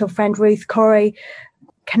mutual friend Ruth Corrie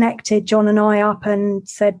connected John and I up and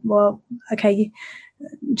said, well, okay,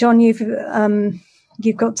 John, you've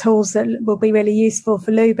got tools that will be really useful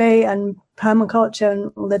for Luby and permaculture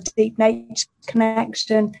and all the deep nature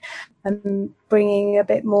connection, and bringing a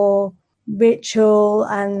bit more ritual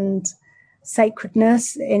and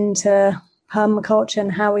sacredness into permaculture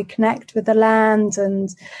and how we connect with the land. And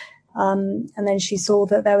then she saw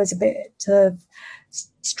that there was a bit of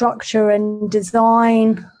structure and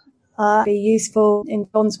design be useful in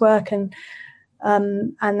John's work, and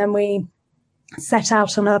then we set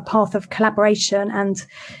out on a path of collaboration and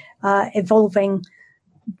evolving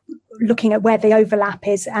looking at where the overlap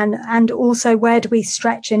is, and also where do we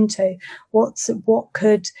stretch into, what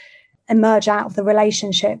could emerge out of the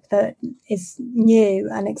relationship that is new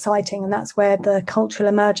and exciting. And that's where the Cultural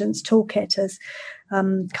Emergence Toolkit has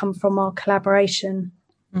come from, our collaboration.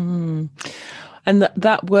 And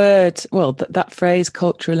that word, well, that phrase,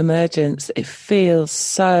 cultural emergence, it feels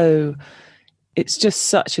so, it's just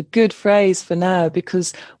such a good phrase for now,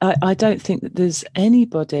 because I don't think that there's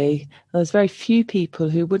very few people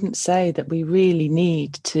who wouldn't say that we really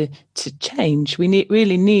need to change. We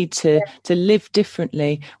really need to live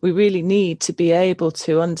differently. We really need to be able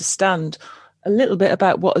to understand a little bit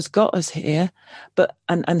about what has got us here, but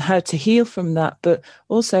and how to heal from that, but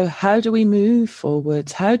also how do we move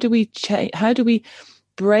forwards? How do we change? How do we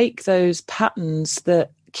break those patterns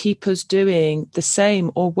that keep us doing the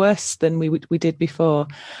same or worse than we did before?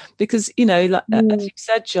 Because, you know, like, as you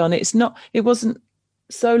said, John, it wasn't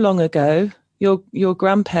so long ago your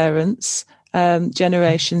grandparents'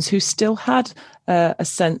 generations who still had a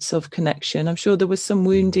sense of connection. I'm sure there was some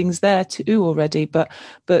woundings there too already, but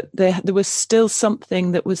there was still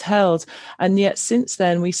something that was held. And yet since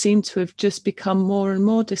then, we seem to have just become more and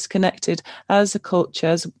more disconnected as a culture,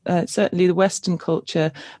 as certainly the Western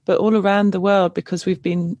culture, but all around the world, because we've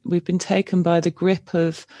been taken by the grip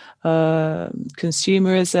of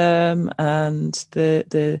consumerism and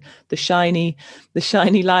the shiny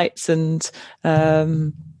lights and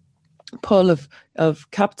pull of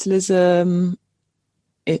capitalism,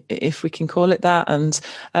 if we can call it that, and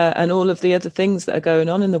all of the other things that are going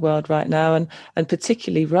on in the world right now, and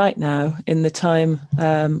particularly right now in the time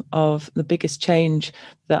of the biggest change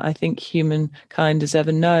that I think humankind has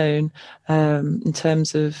ever known, in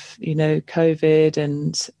terms of, you know, COVID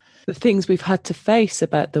and the things we've had to face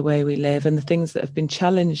about the way we live and the things that have been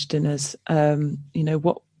challenged in us. You know,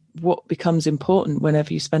 what becomes important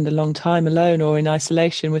whenever you spend a long time alone or in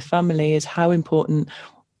isolation with family is how important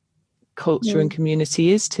culture and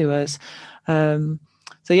community is to us. So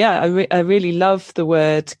yeah, I really love the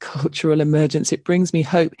word cultural emergence. It brings me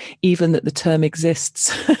hope, even that the term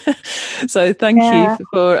exists. So thank you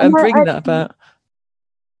for bringing that about.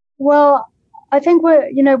 Well, I think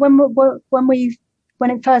when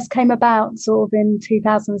it first came about, sort of in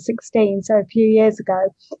 2016, so a few years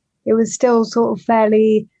ago, it was still sort of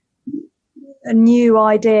fairly a new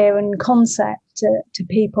idea and concept to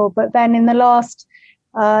people. But then in the last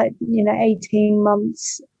 18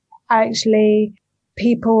 months, actually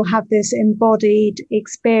people have this embodied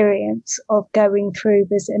experience of going through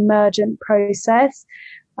this emergent process,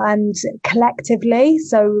 and collectively.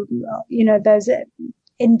 So, you know, there's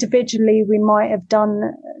individually we might have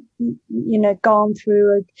done, you know, gone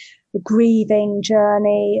through a grieving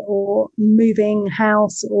journey or moving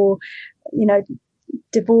house or, you know,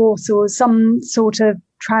 divorce or some sort of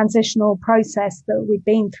transitional process that we've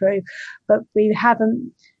been through, but we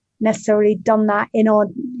haven't necessarily done that in our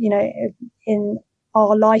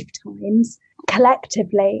lifetimes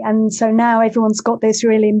collectively. And so now everyone's got this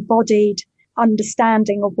really embodied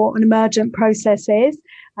understanding of what an emergent process is.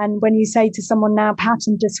 And when you say to someone now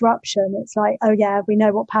pattern disruption, it's like, oh yeah, we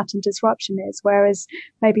know what pattern disruption is. Whereas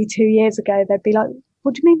maybe 2 years ago, they'd be like,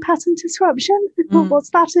 what do you mean pattern disruption? What's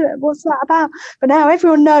that about? But now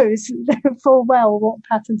everyone knows full well what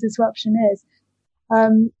pattern disruption is.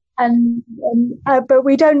 But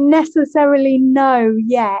we don't necessarily know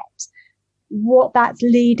yet what that's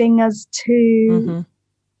leading us to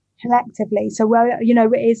collectively. So,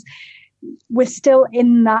 we're still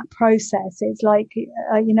in that process. It's like,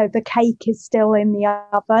 the cake is still in the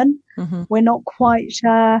oven. We're not quite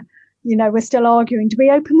sure. You know, we're still arguing. Do we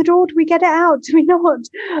open the door? Do we get it out? Do we not?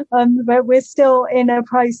 But we're still in a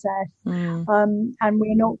process. And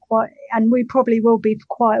we're not quite, and we probably will be for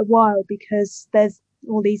quite a while, because there's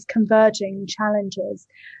all these converging challenges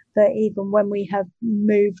that even when we have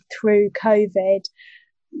moved through COVID,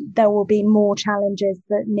 there will be more challenges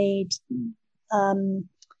that need,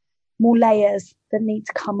 more layers that need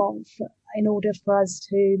to come off in order for us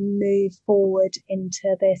to move forward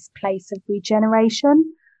into this place of regeneration,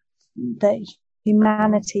 that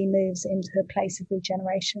humanity moves into a place of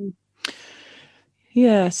regeneration.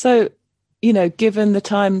 Yeah. So, you know, given the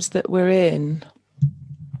times that we're in,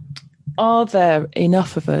 are there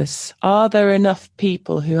enough of us? Are there enough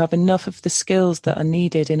people who have enough of the skills that are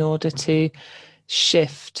needed in order to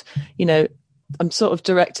shift? You know, I'm sort of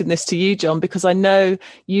directing this to you, John, because I know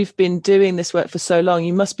you've been doing this work for so long.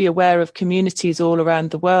 You must be aware of communities all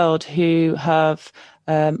around the world who have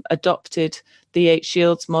adopted the 8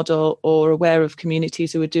 Shields model or aware of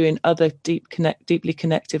communities who are doing other deeply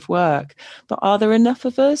connective work. But are there enough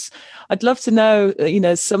of us? I'd love to know,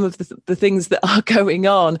 some of the things that are going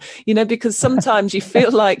on, because sometimes you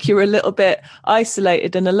feel like you're a little bit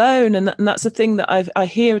isolated and alone. And that's a thing that I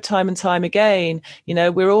hear time and time again.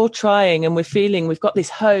 We're all trying and we're feeling we've got this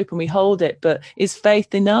hope and we hold it, but is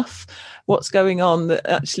faith enough? What's going on that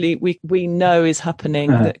actually we know is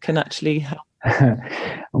happening that can actually help?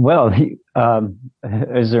 Well,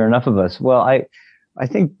 is there enough of us? Well, I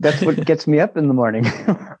think that's what gets me up in the morning,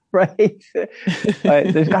 right?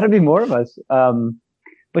 There's got to be more of us.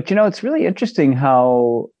 But, it's really interesting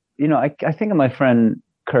how, I think of my friend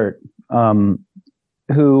Kurt,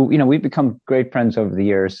 who, we've become great friends over the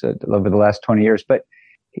years, over the last 20 years. But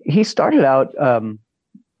he started out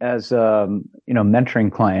as a,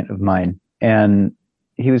 mentoring client of mine. And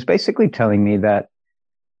he was basically telling me that,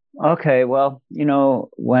 okay, well,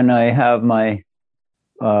 when I have my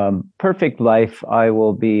perfect life, I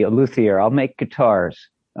will be a luthier. I'll make guitars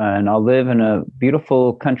and I'll live in a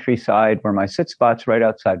beautiful countryside where my sit spot's right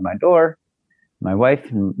outside my door. My wife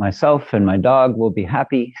and myself and my dog will be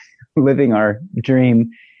happy living our dream,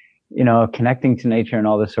 connecting to nature and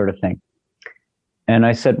all this sort of thing. And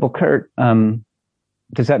I said, well, Kurt,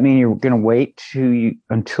 does that mean you're going to wait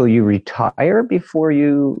until you retire before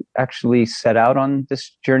you actually set out on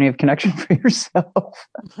this journey of connection for yourself?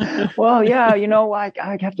 Well, yeah,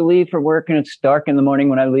 I have to leave for work and it's dark in the morning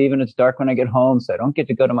when I leave and it's dark when I get home. So I don't get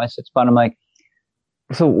to go to my sit spot. I'm like,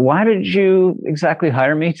 so why did you exactly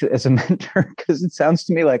hire me as a mentor? Because it sounds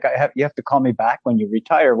to me like you have to call me back when you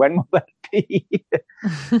retire. When will that be?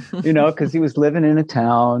 Because he was living in a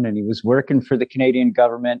town and he was working for the Canadian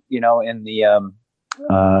government, in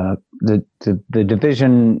the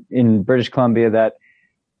division in British Columbia that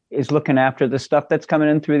is looking after the stuff that's coming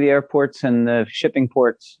in through the airports and the shipping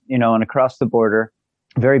ports, and across the border.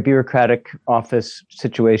 Very bureaucratic office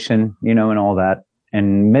situation, and all that,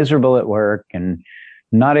 and miserable at work and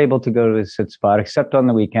not able to go to his sit spot except on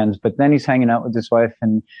the weekends. But then he's hanging out with his wife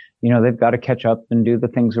and, they've got to catch up and do the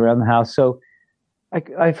things around the house. So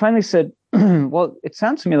I finally said, well, it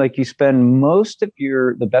sounds to me like you spend most of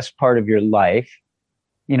the best part of your life,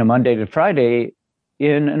 Monday to Friday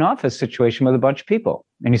in an office situation with a bunch of people.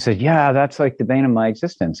 And he said, yeah, that's like the bane of my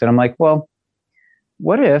existence. And I'm like, well,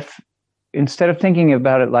 what if instead of thinking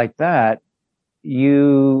about it like that,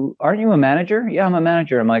 aren't you a manager? Yeah, I'm a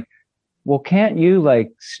manager. I'm like, well, can't you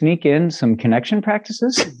sneak in some connection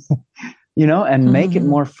practices, and make it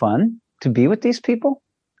more fun to be with these people?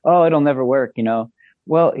 Oh, it'll never work,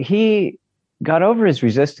 Well, he got over his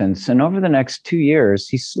resistance, and over the next 2 years,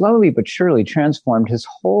 he slowly but surely transformed his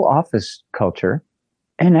whole office culture,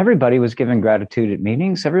 and everybody was giving gratitude at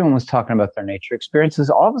meetings. Everyone was talking about their nature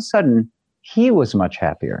experiences. All of a sudden, he was much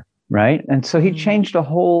happier, right? And so he changed a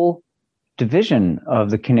whole division of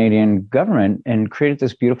the Canadian government and created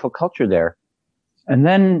this beautiful culture there. And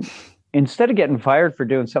then instead of getting fired for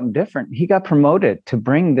doing something different, he got promoted to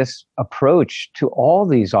bring this approach to all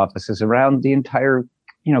these offices around the entire,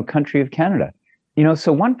 country of Canada.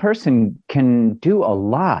 So one person can do a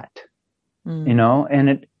lot,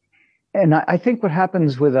 and I think what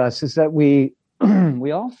happens with us is that we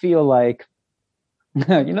all feel like,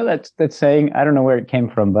 that saying, I don't know where it came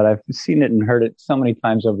from, but I've seen it and heard it so many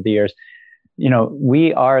times over the years.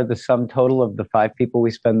 We are the sum total of the 5 people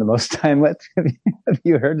we spend the most time with. Have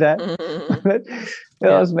you heard that? It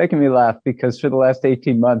was making me laugh because for the last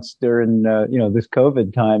 18 months during, this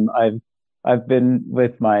COVID time, I've been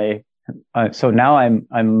with my, so now I'm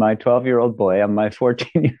my 12-year-old boy, I'm my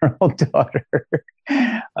 14-year-old daughter,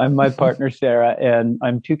 I'm my partner, Sarah, and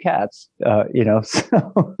I'm 2 cats,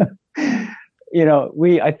 so,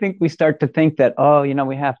 I think we start to think that,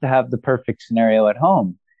 we have to have the perfect scenario at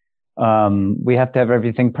home. We have to have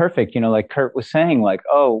everything perfect, like Kurt was saying,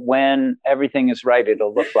 when everything is right,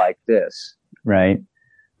 it'll look like this, right?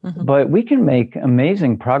 Mm-hmm. But we can make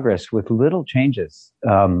amazing progress with little changes.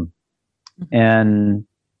 And,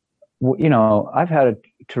 I've had a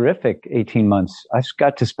terrific 18 months. I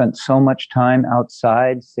got to spend so much time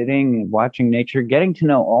outside, sitting and watching nature, getting to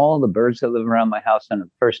know all the birds that live around my house on a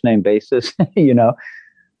first name basis,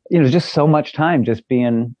 just so much time just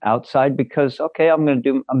being outside because, okay, I'm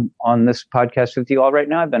on this podcast with you all right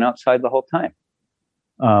now. I've been outside the whole time,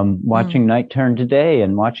 watching night turn to day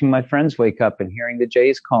and watching my friends wake up and hearing the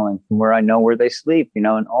jays calling from where I know where they sleep, and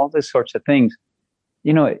all this sorts of things.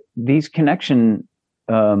 These connection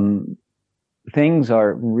things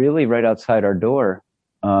are really right outside our door,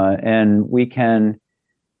 and we can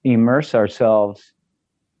immerse ourselves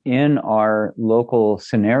in our local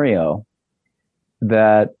scenario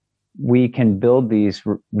that we can build these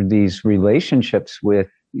relationships with,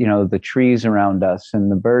 the trees around us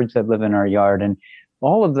and the birds that live in our yard, and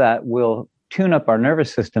all of that will tune up our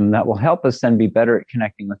nervous system. That will help us then be better at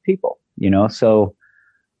connecting with people. So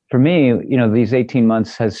for me, these 18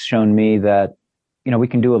 months has shown me that, we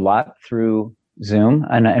can do a lot through Zoom,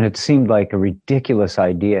 and it seemed like a ridiculous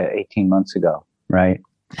idea 18 months ago, right?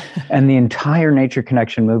 And the entire Nature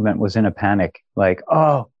Connection movement was in a panic, like,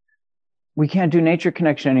 oh, we can't do Nature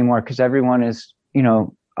Connection anymore because everyone is,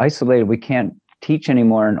 isolated. We can't teach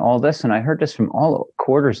anymore and all this. And I heard this from all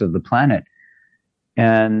quarters of the planet.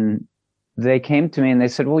 And they came to me and they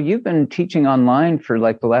said, well, you've been teaching online for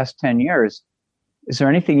like the last 10 years. Is there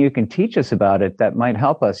anything you can teach us about it that might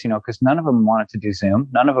help us? Because none of them wanted to do Zoom.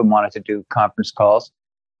 None of them wanted to do conference calls.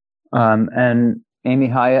 And Amy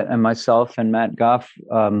Hyatt and myself and Matt Goff,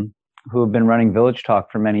 who have been running Village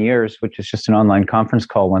Talk for many years, which is just an online conference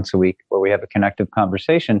call once a week where we have a connective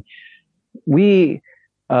conversation. We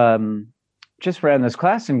just ran this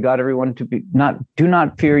class and got everyone to do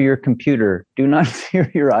not fear your computer. Do not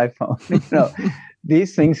fear your iPhone.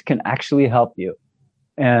 These things can actually help you.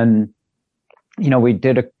 And, we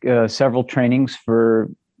did several trainings for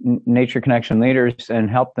Nature Connection leaders and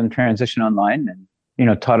helped them transition online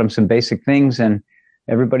and, taught them some basic things, and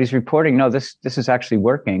everybody's reporting, no, this is actually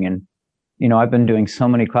working. And, I've been doing so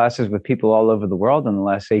many classes with people all over the world in the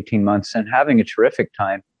last 18 months and having a terrific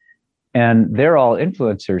time. And they're all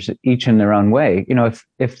influencers, each in their own way.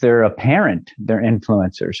 If they're a parent, they're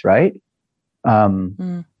influencers, right?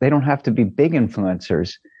 They don't have to be big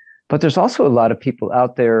influencers. But there's also a lot of people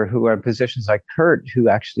out there who are in positions like Kurt who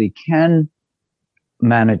actually can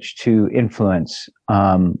manage to influence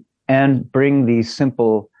and bring these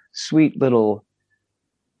simple, sweet little,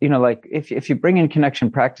 like if you bring in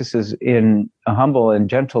connection practices in a humble and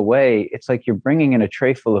gentle way, it's like you're bringing in a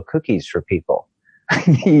tray full of cookies for people.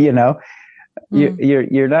 You're not,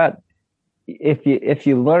 if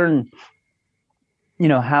you learn,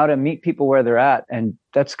 how to meet people where they're at, and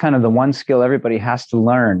that's kind of the one skill everybody has to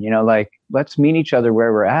learn, like let's meet each other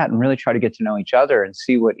where we're at and really try to get to know each other and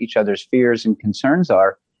see what each other's fears and concerns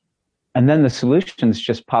are. And then the solutions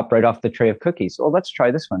just pop right off the tray of cookies. Oh, let's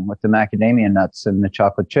try this one with the macadamia nuts and the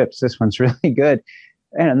chocolate chips. This one's really good.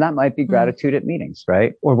 And that might be gratitude at meetings,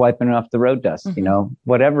 right? Or wiping off the road dust,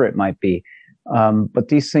 whatever it might be. But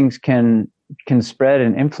these things can spread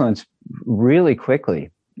and influence really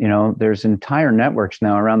quickly. There's entire networks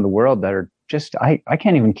now around the world that are just, I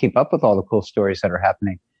can't even keep up with all the cool stories that are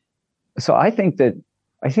happening. So I think that,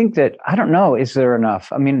 I don't know, is there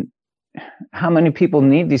enough? I mean, how many people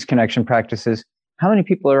need these connection practices? How many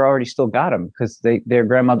people are already still got them because their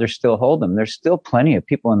grandmothers still hold them? There's still plenty of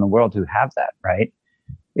people in the world who have that, right?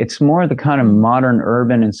 It's more the kind of modern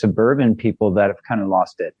urban and suburban people that have kind of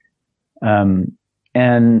lost it.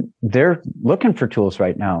 And they're looking for tools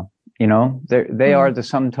right now. They are the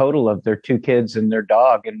sum total of their 2 kids and their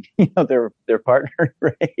dog and, their partner,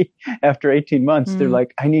 right? After 18 months, they're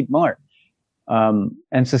like, I need more.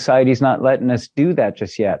 And society's not letting us do that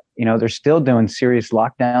just yet. They're still doing serious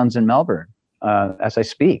lockdowns in Melbourne, as I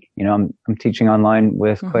speak. I'm teaching online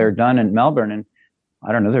with Claire Dunn in Melbourne, and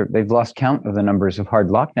I don't know, they've lost count of the numbers of hard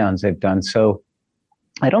lockdowns they've done. So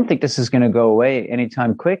I don't think this is going to go away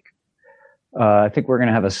anytime quick. I think we're going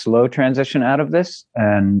to have a slow transition out of this,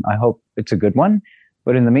 and I hope it's a good one.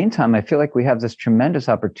 But in the meantime, I feel like we have this tremendous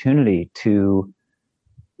opportunity to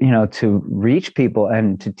reach people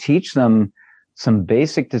and to teach them some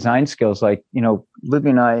basic design skills. Like, Luby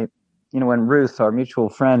and I, when Ruth, our mutual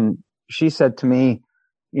friend, she said to me,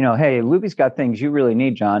 hey, Luby's got things you really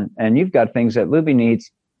need, John, and you've got things that Luby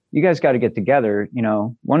needs. You guys got to get together.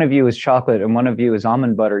 One of you is chocolate and one of you is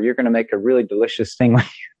almond butter. You're going to make a really delicious thing when you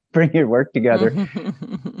bring your work together.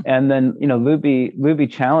 And then,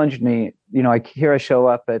 Luby challenged me. I show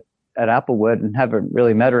up at Applewood and haven't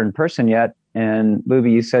really met her in person yet. And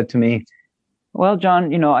Luby, you said to me, well,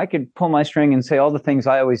 John, I could pull my string and say all the things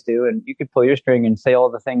I always do, and you could pull your string and say all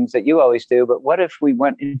the things that you always do. But what if we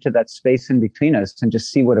went into that space in between us and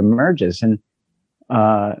just see what emerges? And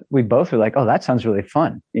we both were like, oh, that sounds really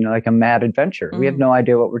fun. Like a mad adventure. We have no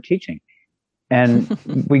idea what we're teaching. And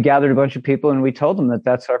we gathered a bunch of people and we told them that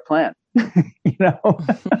that's our plan,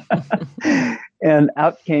 and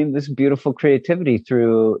out came this beautiful creativity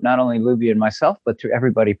through not only Luby and myself, but through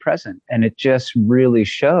everybody present. And it just really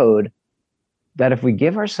showed that if we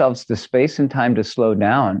give ourselves the space and time to slow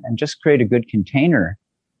down and just create a good container,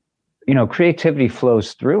 creativity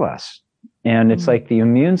flows through us. And it's like the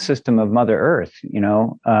immune system of Mother Earth,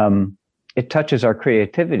 it touches our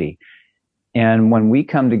creativity. And when we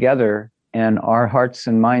come together and our hearts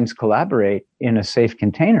and minds collaborate in a safe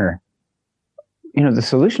container, the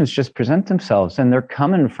solutions just present themselves, and they're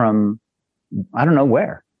coming from, I don't know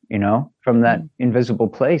where, from that invisible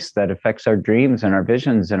place that affects our dreams and our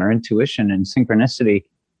visions and our intuition and synchronicity.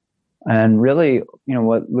 And really,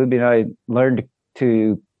 what Libby and I learned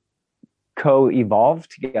to co-evolve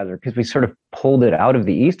together, because we sort of pulled it out of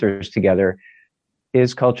the ethers together,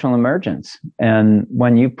 is cultural emergence. And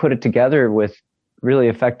when you put it together with really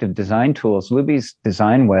effective design tools, Libby's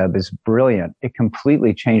design web is brilliant. It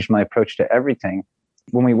completely changed my approach to everything.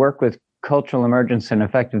 When we work with cultural emergence and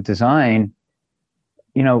effective design,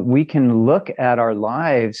 we can look at our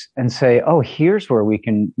lives and say, oh, here's where we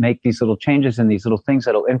can make these little changes and these little things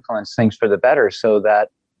that'll influence things for the better, so that,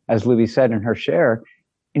 as Libby said in her share,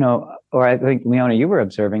 or I think, Leona, you were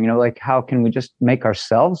observing, how can we just make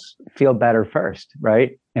ourselves feel better first,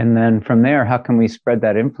 right? And then from there, how can we spread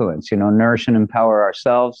that influence, nourish and empower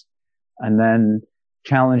ourselves, and then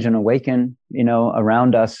challenge and awaken,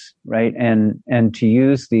 around us, right? And to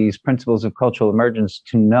use these principles of cultural emergence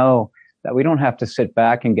to know that we don't have to sit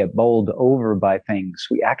back and get bowled over by things.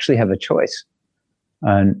 We actually have a choice.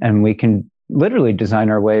 And we can literally design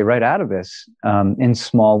our way right out of this in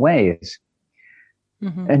small ways.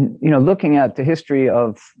 Mm-hmm. And, looking at the history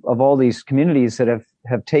of all these communities that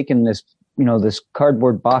have taken this, this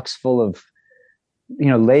cardboard box full of,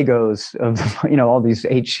 Legos of, all these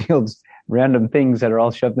 8 shields, random things that are all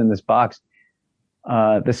shoved in this box.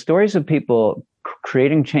 The stories of people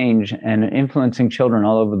creating change and influencing children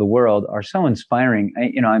all over the world are so inspiring.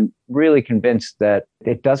 I'm really convinced that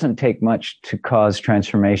it doesn't take much to cause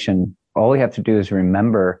transformation. All we have to do is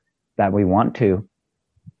remember that we want to.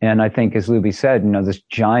 And I think, as Libby said, this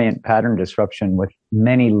giant pattern disruption with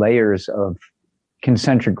many layers of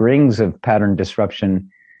concentric rings of pattern disruption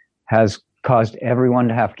has caused everyone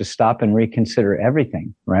to have to stop and reconsider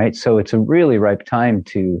everything, right? So it's a really ripe time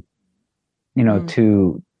to,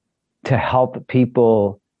 to help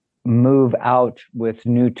people move out with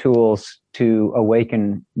new tools to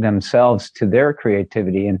awaken themselves to their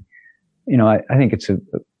creativity. And, I think it's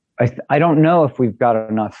I don't know if we've got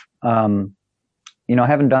enough, I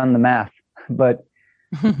haven't done the math, but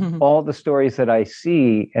all the stories that I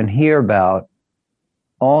see and hear about,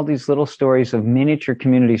 all these little stories of miniature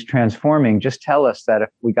communities transforming, just tell us that if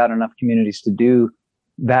we got enough communities to do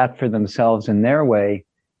that for themselves in their way,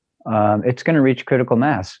 it's going to reach critical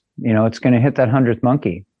mass. It's going to hit that 100th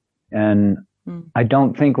monkey. And I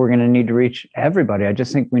don't think we're going to need to reach everybody. I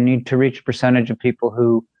just think we need to reach a percentage of people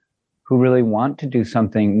who really want to do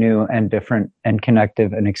something new and different and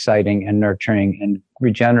connective and exciting and nurturing and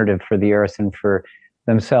regenerative for the earth and for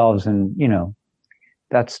themselves. And,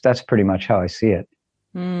 that's pretty much how I see it.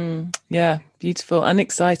 Yeah, beautiful and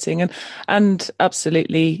exciting. And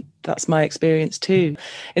absolutely, that's my experience too.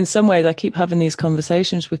 In some ways, I keep having these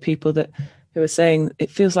conversations with people who are saying it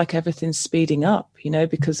feels like everything's speeding up,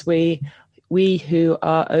 because we who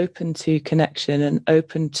are open to connection and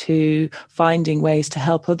open to finding ways to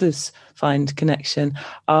help others find connection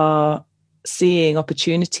are seeing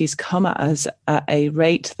opportunities come at us at a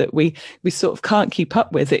rate that we sort of can't keep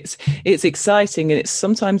up with. It's exciting and it's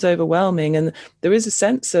sometimes overwhelming, and there is a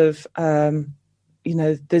sense of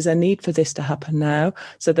there's a need for this to happen now.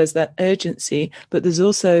 So there's that urgency, but there's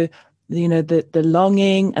also the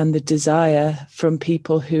longing and the desire from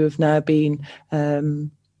people who have now been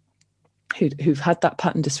who've had that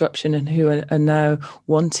pattern disruption and who are now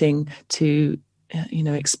wanting to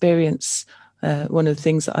experience. One of the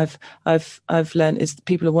things that I've learned is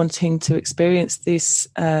people are wanting to experience this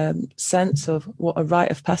sense of what a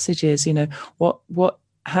rite of passage is.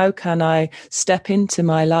 How can I step into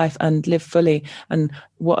my life and live fully, and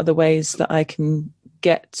what are the ways that I can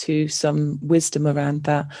get to some wisdom around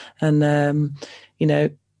that? And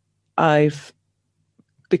I've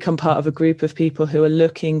become part of a group of people who are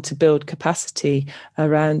looking to build capacity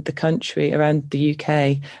around the country, around the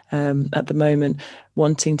UK at the moment,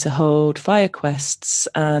 wanting to hold fire quests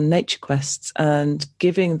and nature quests, and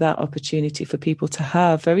giving that opportunity for people to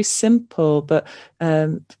have very simple but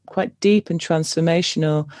quite deep and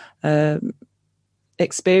transformational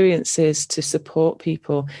experiences to support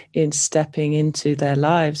people in stepping into their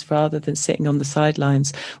lives rather than sitting on the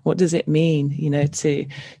sidelines. What does it mean,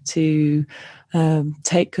 to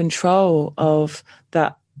take control of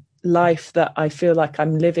that life that I feel like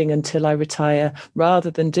I'm living until I retire? Rather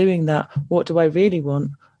than doing that, what do I really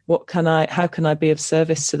want? How can I be of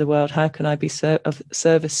service to the world? How can I be of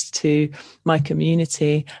service to my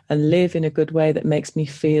community and live in a good way that makes me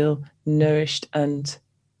feel nourished and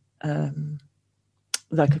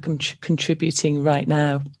like I'm contributing right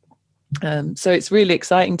now? So it's really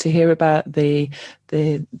exciting to hear about the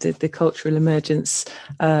cultural emergence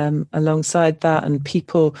alongside that, and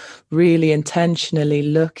people really intentionally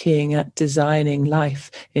looking at designing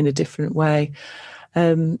life in a different way.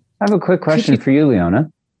 I have a quick question for you,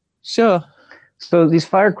 Leona. Sure. So these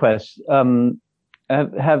fire quests,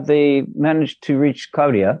 have they managed to reach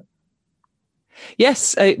Claudia?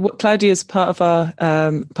 Yes, Claudia is part of our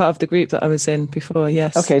part of the group that I was in before.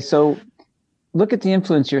 Yes. Okay, so look at the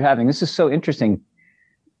influence you're having. This is so interesting.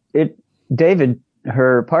 David,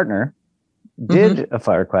 her partner, did a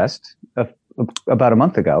fire quest about a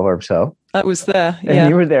month ago or so. I was there. And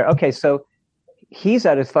you were there. Okay, so he's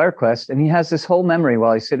at his fire quest, and he has this whole memory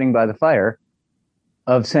while he's sitting by the fire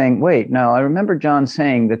of saying, wait, now I remember John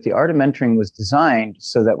saying that the art of mentoring was designed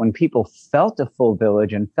so that when people felt a full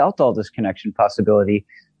village and felt all this connection possibility,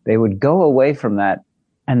 they would go away from that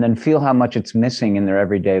and then feel how much it's missing in their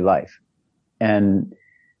everyday life. And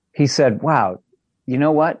he said, wow, you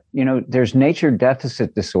know what? There's nature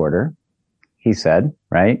deficit disorder, he said,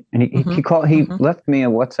 right? And he left me a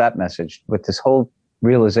WhatsApp message with this whole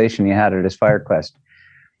realization he had at his fire quest.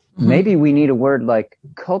 Maybe we need a word like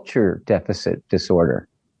culture deficit disorder,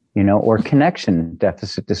 or connection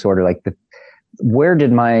deficit disorder. Like where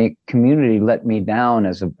did my community let me down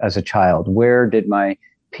as a child? Where did my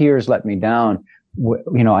peers let me down?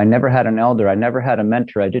 I never had an elder. I never had a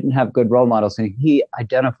mentor. I didn't have good role models. And he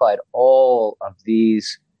identified all of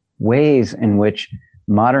these ways in which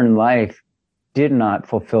modern life did not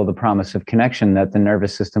fulfill the promise of connection that the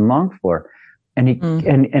nervous system longed for.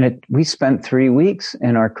 And we spent 3 weeks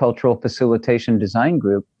in our cultural facilitation design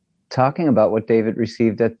group talking about what David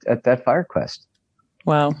received at that fire quest.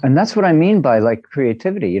 Wow. And that's what I mean by like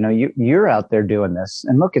creativity. You're out there doing this,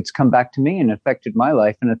 and look, it's come back to me and affected my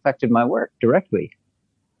life and affected my work directly.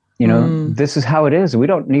 This is how it is. We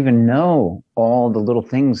don't even know all the little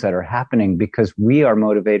things that are happening because we are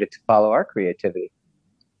motivated to follow our creativity.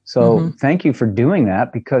 So thank you for doing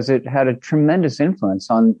that, because it had a tremendous influence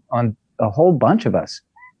on a whole bunch of us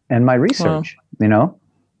and my research. Wow.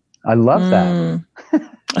 I love that.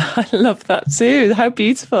 I love that too. How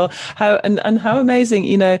beautiful. How amazing.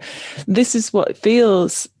 This is what it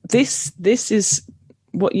feels. This is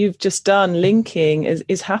what you've just done. Linking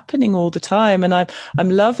is happening all the time. And I'm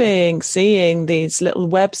loving seeing these little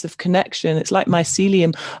webs of connection. It's like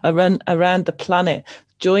mycelium around the planet,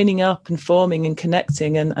 joining up and forming and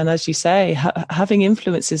connecting. And as you say, having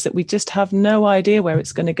influences that we just have no idea where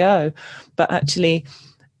it's going to go. But actually,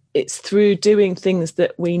 it's through doing things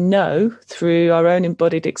that we know through our own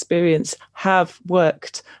embodied experience have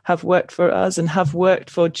worked for us and have worked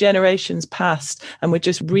for generations past. And we're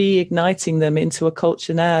just reigniting them into a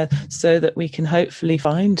culture now so that we can hopefully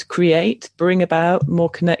bring about more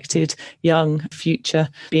connected young future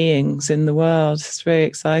beings in the world. It's very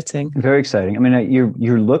exciting. Very exciting. I mean,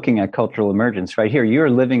 you're looking at cultural emergence right here. You're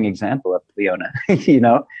a living example of Leona.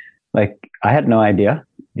 Like I had no idea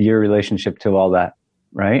your relationship to all that.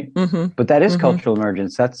 Right. But that is cultural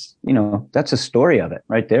emergence. That's, that's a story of it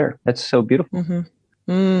right there. That's so beautiful.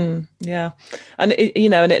 Yeah. And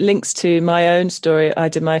it links to my own story. I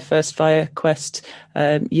did my first fire quest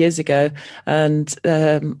years ago, and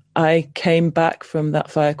I came back from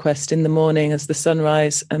that fire quest in the morning as the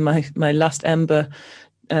sunrise and my last ember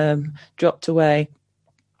dropped away.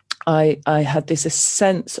 I had this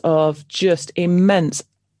sense of just immense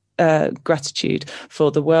gratitude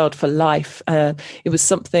for the world, for life. It was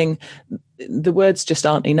something, the words just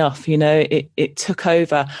aren't enough, it took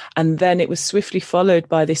over. And then it was swiftly followed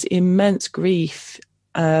by this immense grief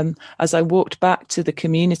as I walked back to the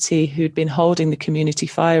community who'd been holding the community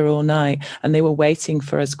fire all night, and they were waiting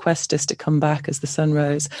for us questers to come back as the sun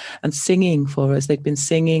rose and singing for us. They'd been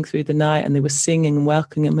singing through the night, and they were singing and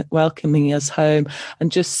welcoming us home,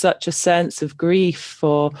 and just such a sense of grief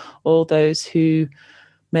for all those who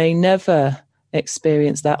may never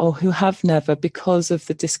experience that, or who have never, because of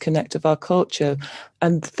the disconnect of our culture.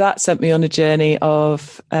 And that sent me on a journey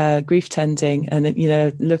of grief tending, and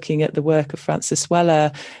looking at the work of Francis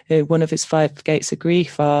Weller. One of his 5 gates of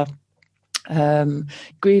grief are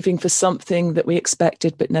grieving for something that we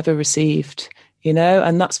expected but never received.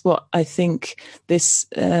 And that's what I think, this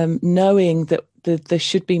knowing that there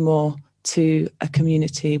should be more to a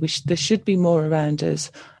community. There should be more around us.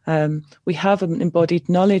 We have an embodied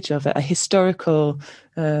knowledge of it, a historical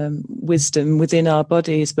wisdom within our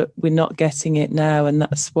bodies, but we're not getting it now, and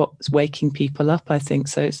that's what's waking people up, I think.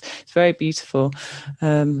 So it's very beautiful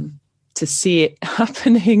to see it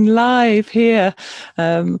happening live here.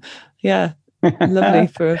 Yeah, lovely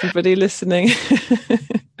for everybody listening.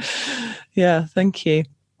 Yeah, thank you.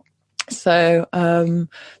 So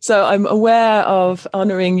I'm aware of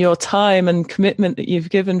honouring your time and commitment that you've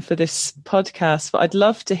given for this podcast, but I'd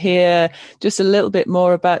love to hear just a little bit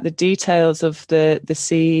more about the details of the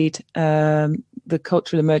SEED, the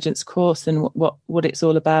Cultural Emergence course, and what it's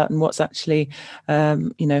all about, and what's actually, how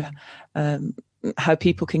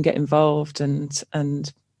people can get involved, and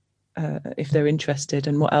if they're interested,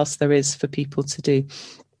 and what else there is for people to do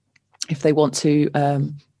if they want to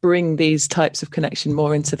bring these types of connection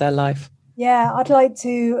more into their life. Yeah, I'd like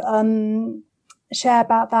to share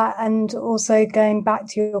about that, and also going back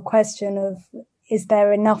to your question of, is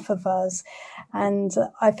there enough of us? And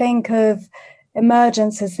I think of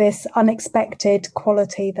emergence as this unexpected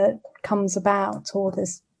quality that comes about, or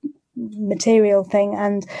this material thing.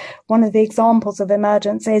 And one of the examples of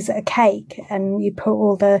emergence is a cake, and you put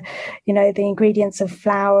all the ingredients of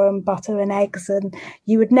flour and butter and eggs, and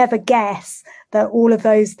you would never guess that all of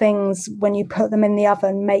those things, when you put them in the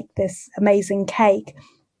oven, make this amazing cake.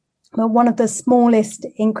 But one of the smallest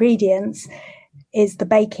ingredients is the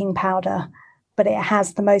baking powder, but it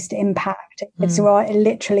has the most impact. It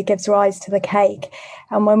literally gives rise to the cake.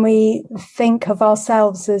 And when we think of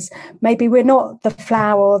ourselves as, maybe we're not the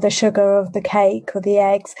flour or the sugar of the cake or the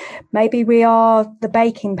eggs, maybe we are the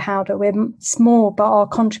baking powder. We're small, but our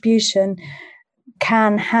contribution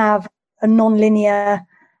can have a non-linear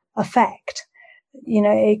effect.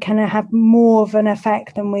 It can have more of an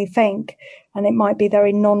effect than we think, and it might be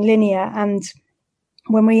very non-linear. And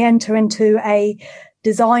when we enter into a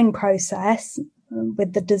design process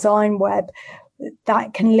with the design web,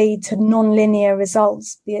 that can lead to non-linear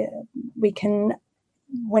results. We can,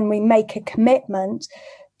 when we make a commitment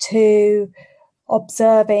to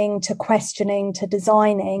observing, to questioning, to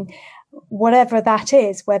designing, whatever that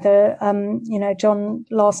is, whether, John,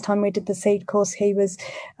 last time we did the SEED course, he was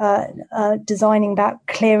designing that,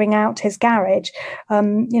 clearing out his garage.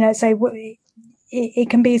 It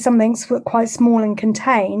can be something quite small and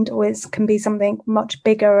contained, or it can be something much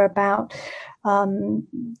bigger about,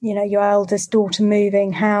 your eldest daughter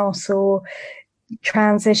moving house, or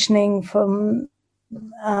transitioning from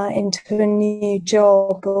into a new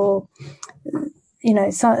job, or,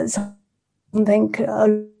 something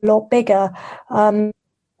a lot bigger.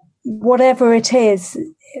 Whatever it is,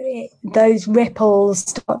 those ripples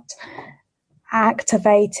start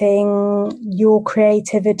activating your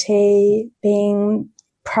creativity, being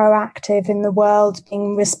proactive in the world,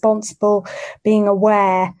 being responsible, being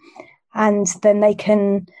aware, and then they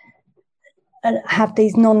can have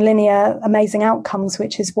these non-linear amazing outcomes,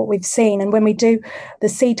 which is what we've seen. And when we do the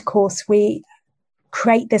SEED course, we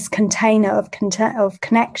create this container of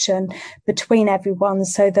connection between everyone,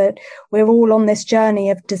 so that we're all on this journey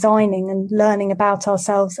of designing and learning about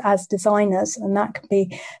ourselves as designers, and that can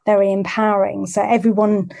be very empowering. So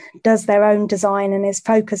everyone does their own design and is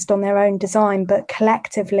focused on their own design, but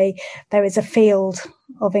collectively there is a field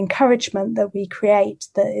of encouragement that we create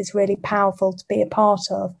that is really powerful to be a part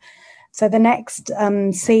of. So the next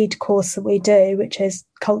SEED course that we do, which is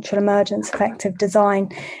Cultural Emergence Effective Design,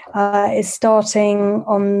 is starting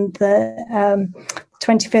on the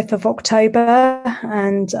 25th of October,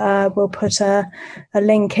 and we'll put a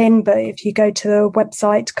link in. But if you go to the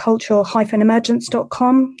website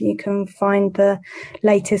cultural-emergence.com, you can find the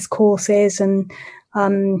latest courses, and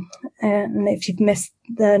if you've missed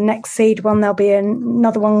the next SEED one, there'll be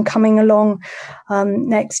another one coming along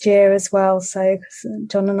next year as well. So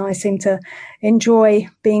John and I seem to enjoy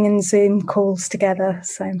being in Zoom calls together.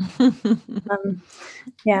 So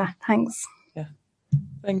yeah, thanks. Yeah,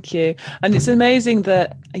 thank you. And it's amazing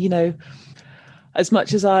that, as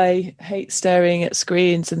much as I hate staring at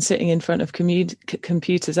screens and sitting in front of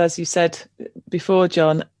computers, as you said before,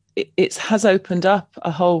 John, it has opened up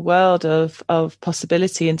a whole world of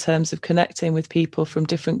possibility in terms of connecting with people from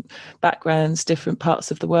different backgrounds, different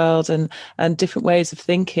parts of the world, and different ways of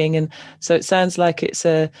thinking. And so it sounds like it's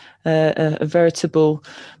a veritable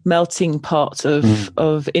melting pot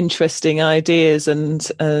of interesting ideas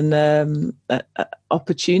and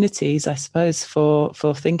opportunities, I suppose, for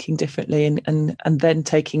thinking differently and then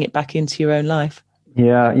taking it back into your own life.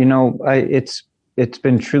 Yeah, it's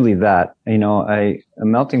been truly that, a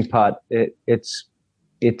melting pot. It's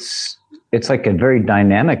like a very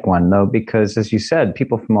dynamic one, though, because, as you said,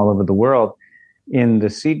 people from all over the world in the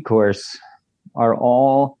SEED course are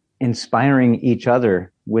all inspiring each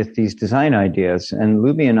other with these design ideas. And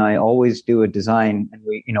Luby and I always do a design, and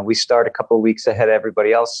we start a couple of weeks ahead of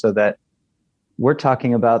everybody else, so that we're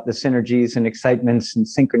talking about the synergies and excitements and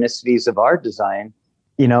synchronicities of our design,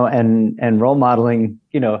 and role modeling,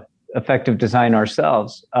 effective design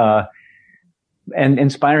ourselves, and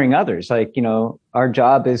inspiring others. Like, our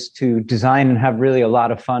job is to design and have really a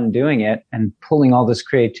lot of fun doing it and pulling all this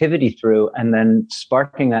creativity through and then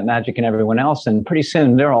sparking that magic in everyone else. And pretty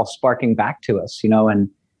soon they're all sparking back to us, and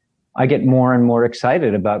I get more and more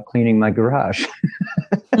excited about cleaning my garage.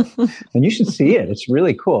 And you should see it. It's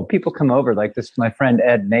really cool. People come over like this. My friend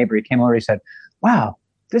Ed neighbor, he came over, he said, wow,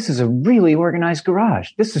 this is a really organized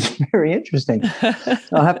garage. This is very interesting.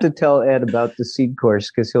 I'll have to tell Ed about the seed course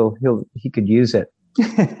because he could use it.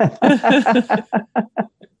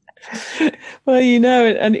 Well,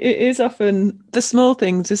 and it is often the small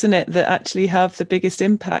things, isn't it, that actually have the biggest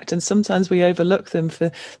impact. And sometimes we overlook them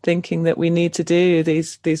for thinking that we need to do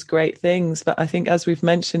these great things. But I think, as we've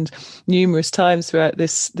mentioned numerous times throughout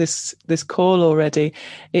this call already,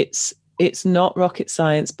 it's not rocket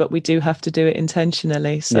science, but we do have to do it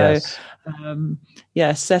intentionally. So,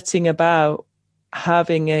 yes. Setting about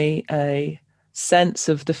having a sense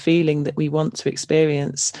of the feeling that we want to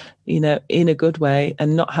experience, in a good way,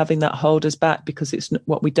 and not having that hold us back because it's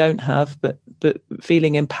what we don't have, but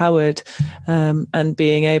feeling empowered, and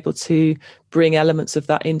being able to bring elements of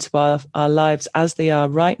that into our lives as they are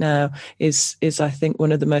right now is I think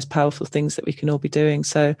one of the most powerful things that we can all be doing.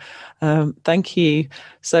 So thank you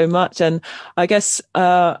so much. And I guess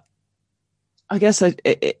is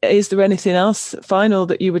there anything else final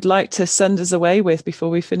that you would like to send us away with before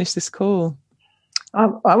we finish this call?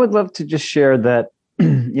 I would love to just share that,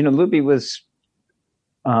 Luby was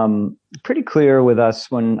pretty clear with us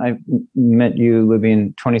when I met you, Luby,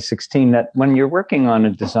 in 2016, that when you're working on a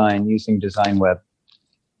design using Design Web,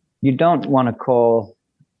 you don't want to call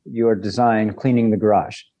your design cleaning the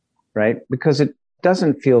garage, right? Because it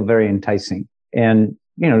doesn't feel very enticing. And,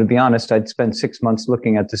 to be honest, I'd spent 6 months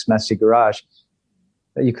looking at this messy garage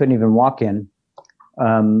that you couldn't even walk in.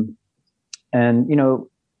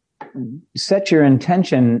 Set your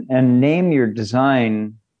intention and name your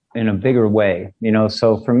design in a bigger way.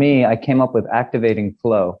 So for me, I came up with activating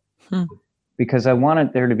flow because I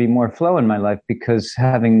wanted there to be more flow in my life, because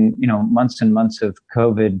having, months and months of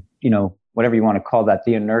COVID, whatever you want to call that,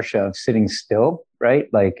 the inertia of sitting still, right?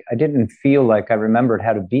 Like I didn't feel like I remembered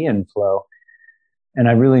how to be in flow, and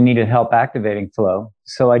I really needed help activating flow.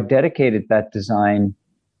 So I dedicated that design,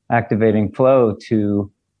 activating flow,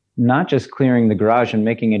 to not just clearing the garage and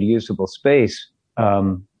making it a usable space,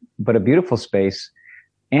 but a beautiful space,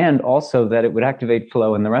 and also that it would activate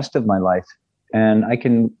flow in the rest of my life. And I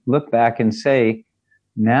can look back and say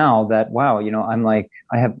now that, wow,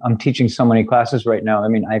 I'm teaching so many classes right now. I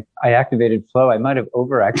mean, I activated flow. I might have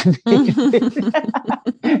overactivated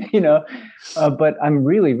it, but I'm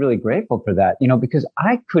really, really grateful for that, because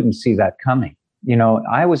I couldn't see that coming.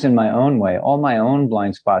 I was in my own way, all my own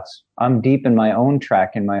blind spots. I'm deep in my own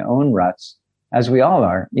track, in my own ruts, as we all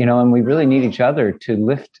are, and we really need each other to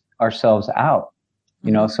lift ourselves out,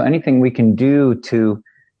 so anything we can do to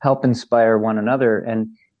help inspire one another. And,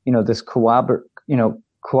 this cooperative,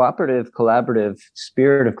 collaborative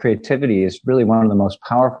spirit of creativity is really one of the most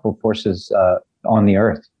powerful forces on the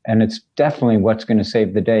earth. And it's definitely what's going to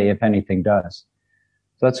save the day, if anything does.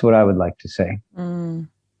 So that's what I would like to say.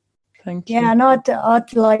 Thank you. Yeah, and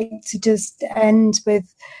I'd like to just end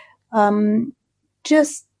with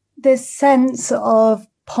just this sense of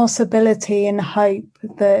possibility and hope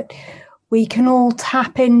that we can all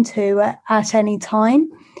tap into at any time.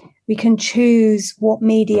 We can choose what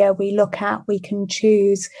media we look at. We can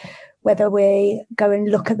choose whether we go and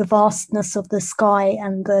look at the vastness of the sky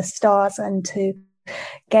and the stars and to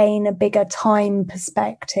gain a bigger time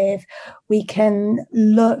perspective. We can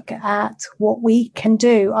look at what we can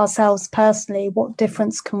do ourselves personally. What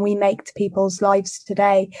difference can we make to people's lives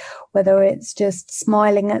today? Whether it's just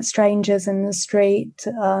smiling at strangers in the street,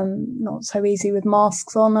 not so easy with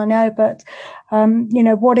masks on, I know, but,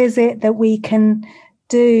 what is it that we can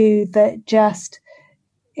do that just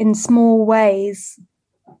in small ways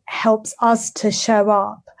helps us to show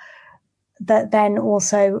up, that then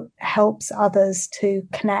also helps others to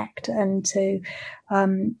connect and to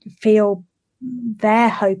feel their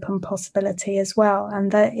hope and possibility as well.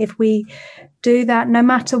 And that if we do that, no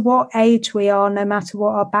matter what age we are, no matter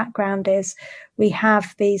what our background is, we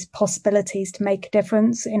have these possibilities to make a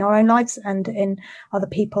difference in our own lives and in other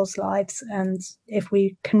people's lives. And if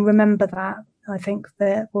we can remember that, I think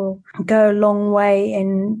that will go a long way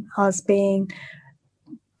in us being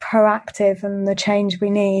proactive and the change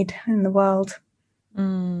we need in the world.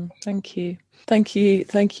 Thank you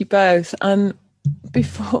both. And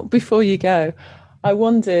before you go, I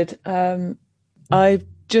wondered, I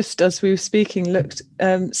just as we were speaking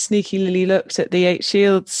sneakily looked at the 8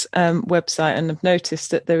 Shields website, and I've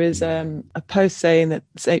noticed that there is a post saying that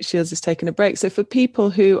 8 Shields has taken a break. So for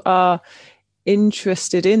people who are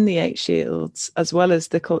interested in the 8 Shields as well as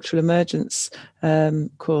the cultural emergence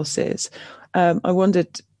courses. I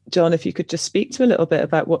wondered, John, if you could just speak to a little bit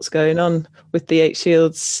about what's going on with the 8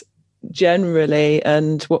 Shields generally,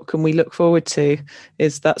 and what can we look forward to?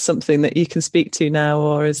 Is that something that you can speak to now,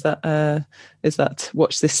 or is that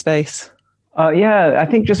watch this space? I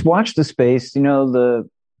think just watch the space. The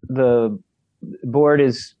board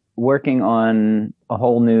is working on a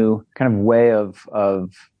whole new kind of way of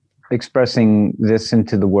expressing this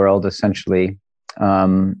into the world, essentially.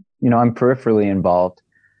 I'm peripherally involved.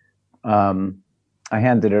 I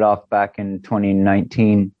handed it off back in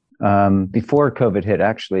 2019, before COVID hit,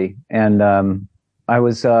 actually. And I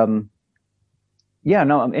was, I'm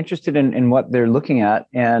interested in what they're looking at.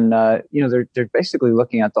 And, they're basically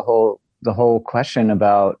looking at the whole question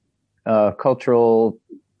about cultural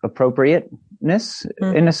appropriateness,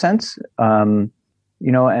 in a sense, and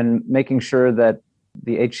making sure that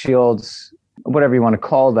the 8 Shields, whatever you want to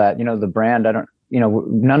call that, the brand,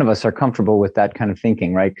 none of us are comfortable with that kind of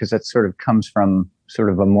thinking, right? Because that sort of comes from sort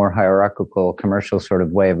of a more hierarchical commercial sort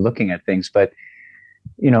of way of looking at things. But,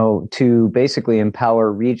 to basically empower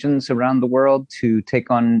regions around the world to take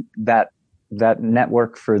on that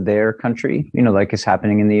network for their country, like is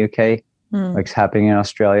happening in the UK, like it's happening in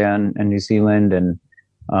Australia and New Zealand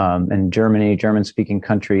and Germany, German-speaking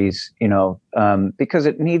countries, because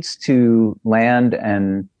it needs to land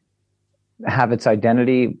and have its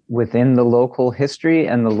identity within the local history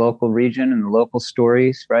and the local region and the local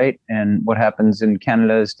stories, right? And what happens in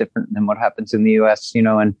Canada is different than what happens in the US,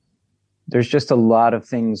 and there's just a lot of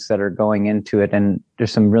things that are going into it, and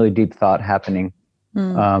there's some really deep thought happening.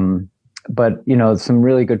 But, some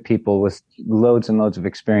really good people with loads and loads of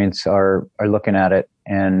experience are looking at it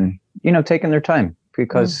and, taking their time,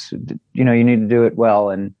 because, you need to do it well.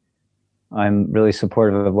 And I'm really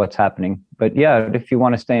supportive of what's happening. But yeah, if you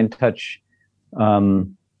want to stay in touch,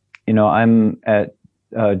 I'm at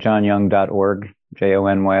johnyoung.org,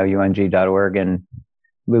 JONYOUNG.org. And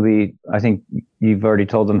Luby, I think you've already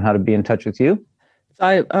told them how to be in touch with you.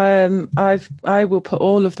 I will put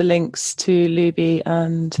all of the links to Luby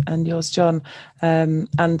and yours, John,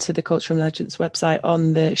 and to the Cultural Emergence website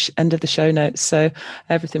on the end of the show notes. So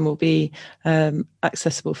everything will be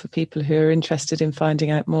accessible for people who are interested in finding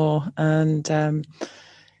out more. And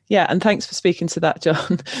and thanks for speaking to that,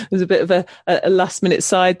 John. It was a bit of a last minute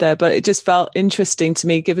side there, but it just felt interesting to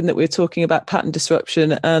me, given that we're talking about pattern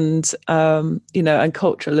disruption and and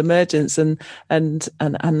cultural emergence and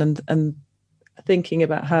thinking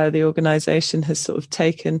about how the organisation has sort of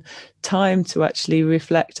taken time to actually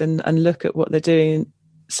reflect and look at what they're doing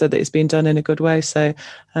so that it's being done in a good way. So,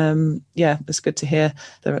 it's good to hear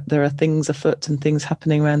there are things afoot and things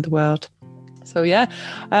happening around the world. So,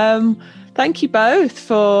 thank you both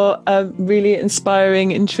for a really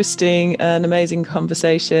inspiring, interesting and amazing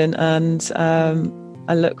conversation. And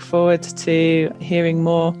I look forward to hearing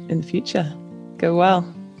more in the future. Go well.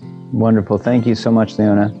 Wonderful. Thank you so much,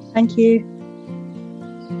 Leona. Thank you.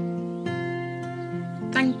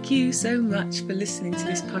 Thank you so much for listening to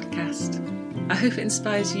this podcast. I hope it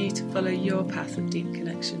inspires you to follow your path of deep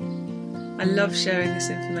connection. I love sharing this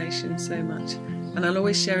information so much, and I'll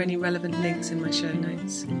always share any relevant links in my show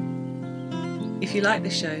notes. If you like the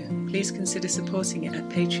show, please consider supporting it at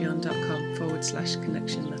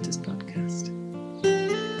patreon.com/Connection Matters Podcast.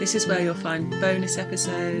 This is where you'll find bonus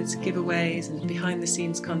episodes, giveaways, and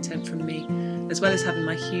behind-the-scenes content from me, as well as having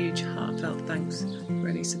my huge heartfelt thanks for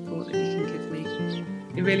any support that you can give me.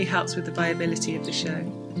 It really helps with the viability of the show.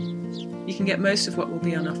 You can get most of what will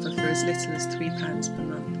be on offer for as little as £3 per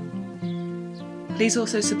month. Please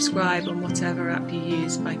also subscribe on whatever app you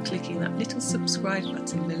use by clicking that little subscribe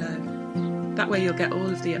button below. That way you'll get all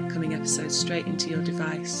of the upcoming episodes straight into your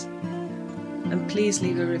device. And please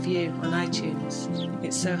leave a review on iTunes.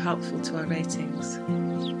 It's so helpful to our ratings.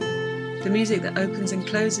 The music that opens and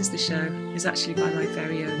closes the show is actually by my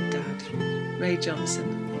very own dad, Ray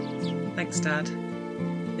Johnson. Thanks, Dad.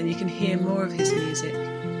 And you can hear more of his music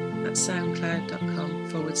at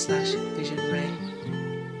soundcloud.com/VisionRay.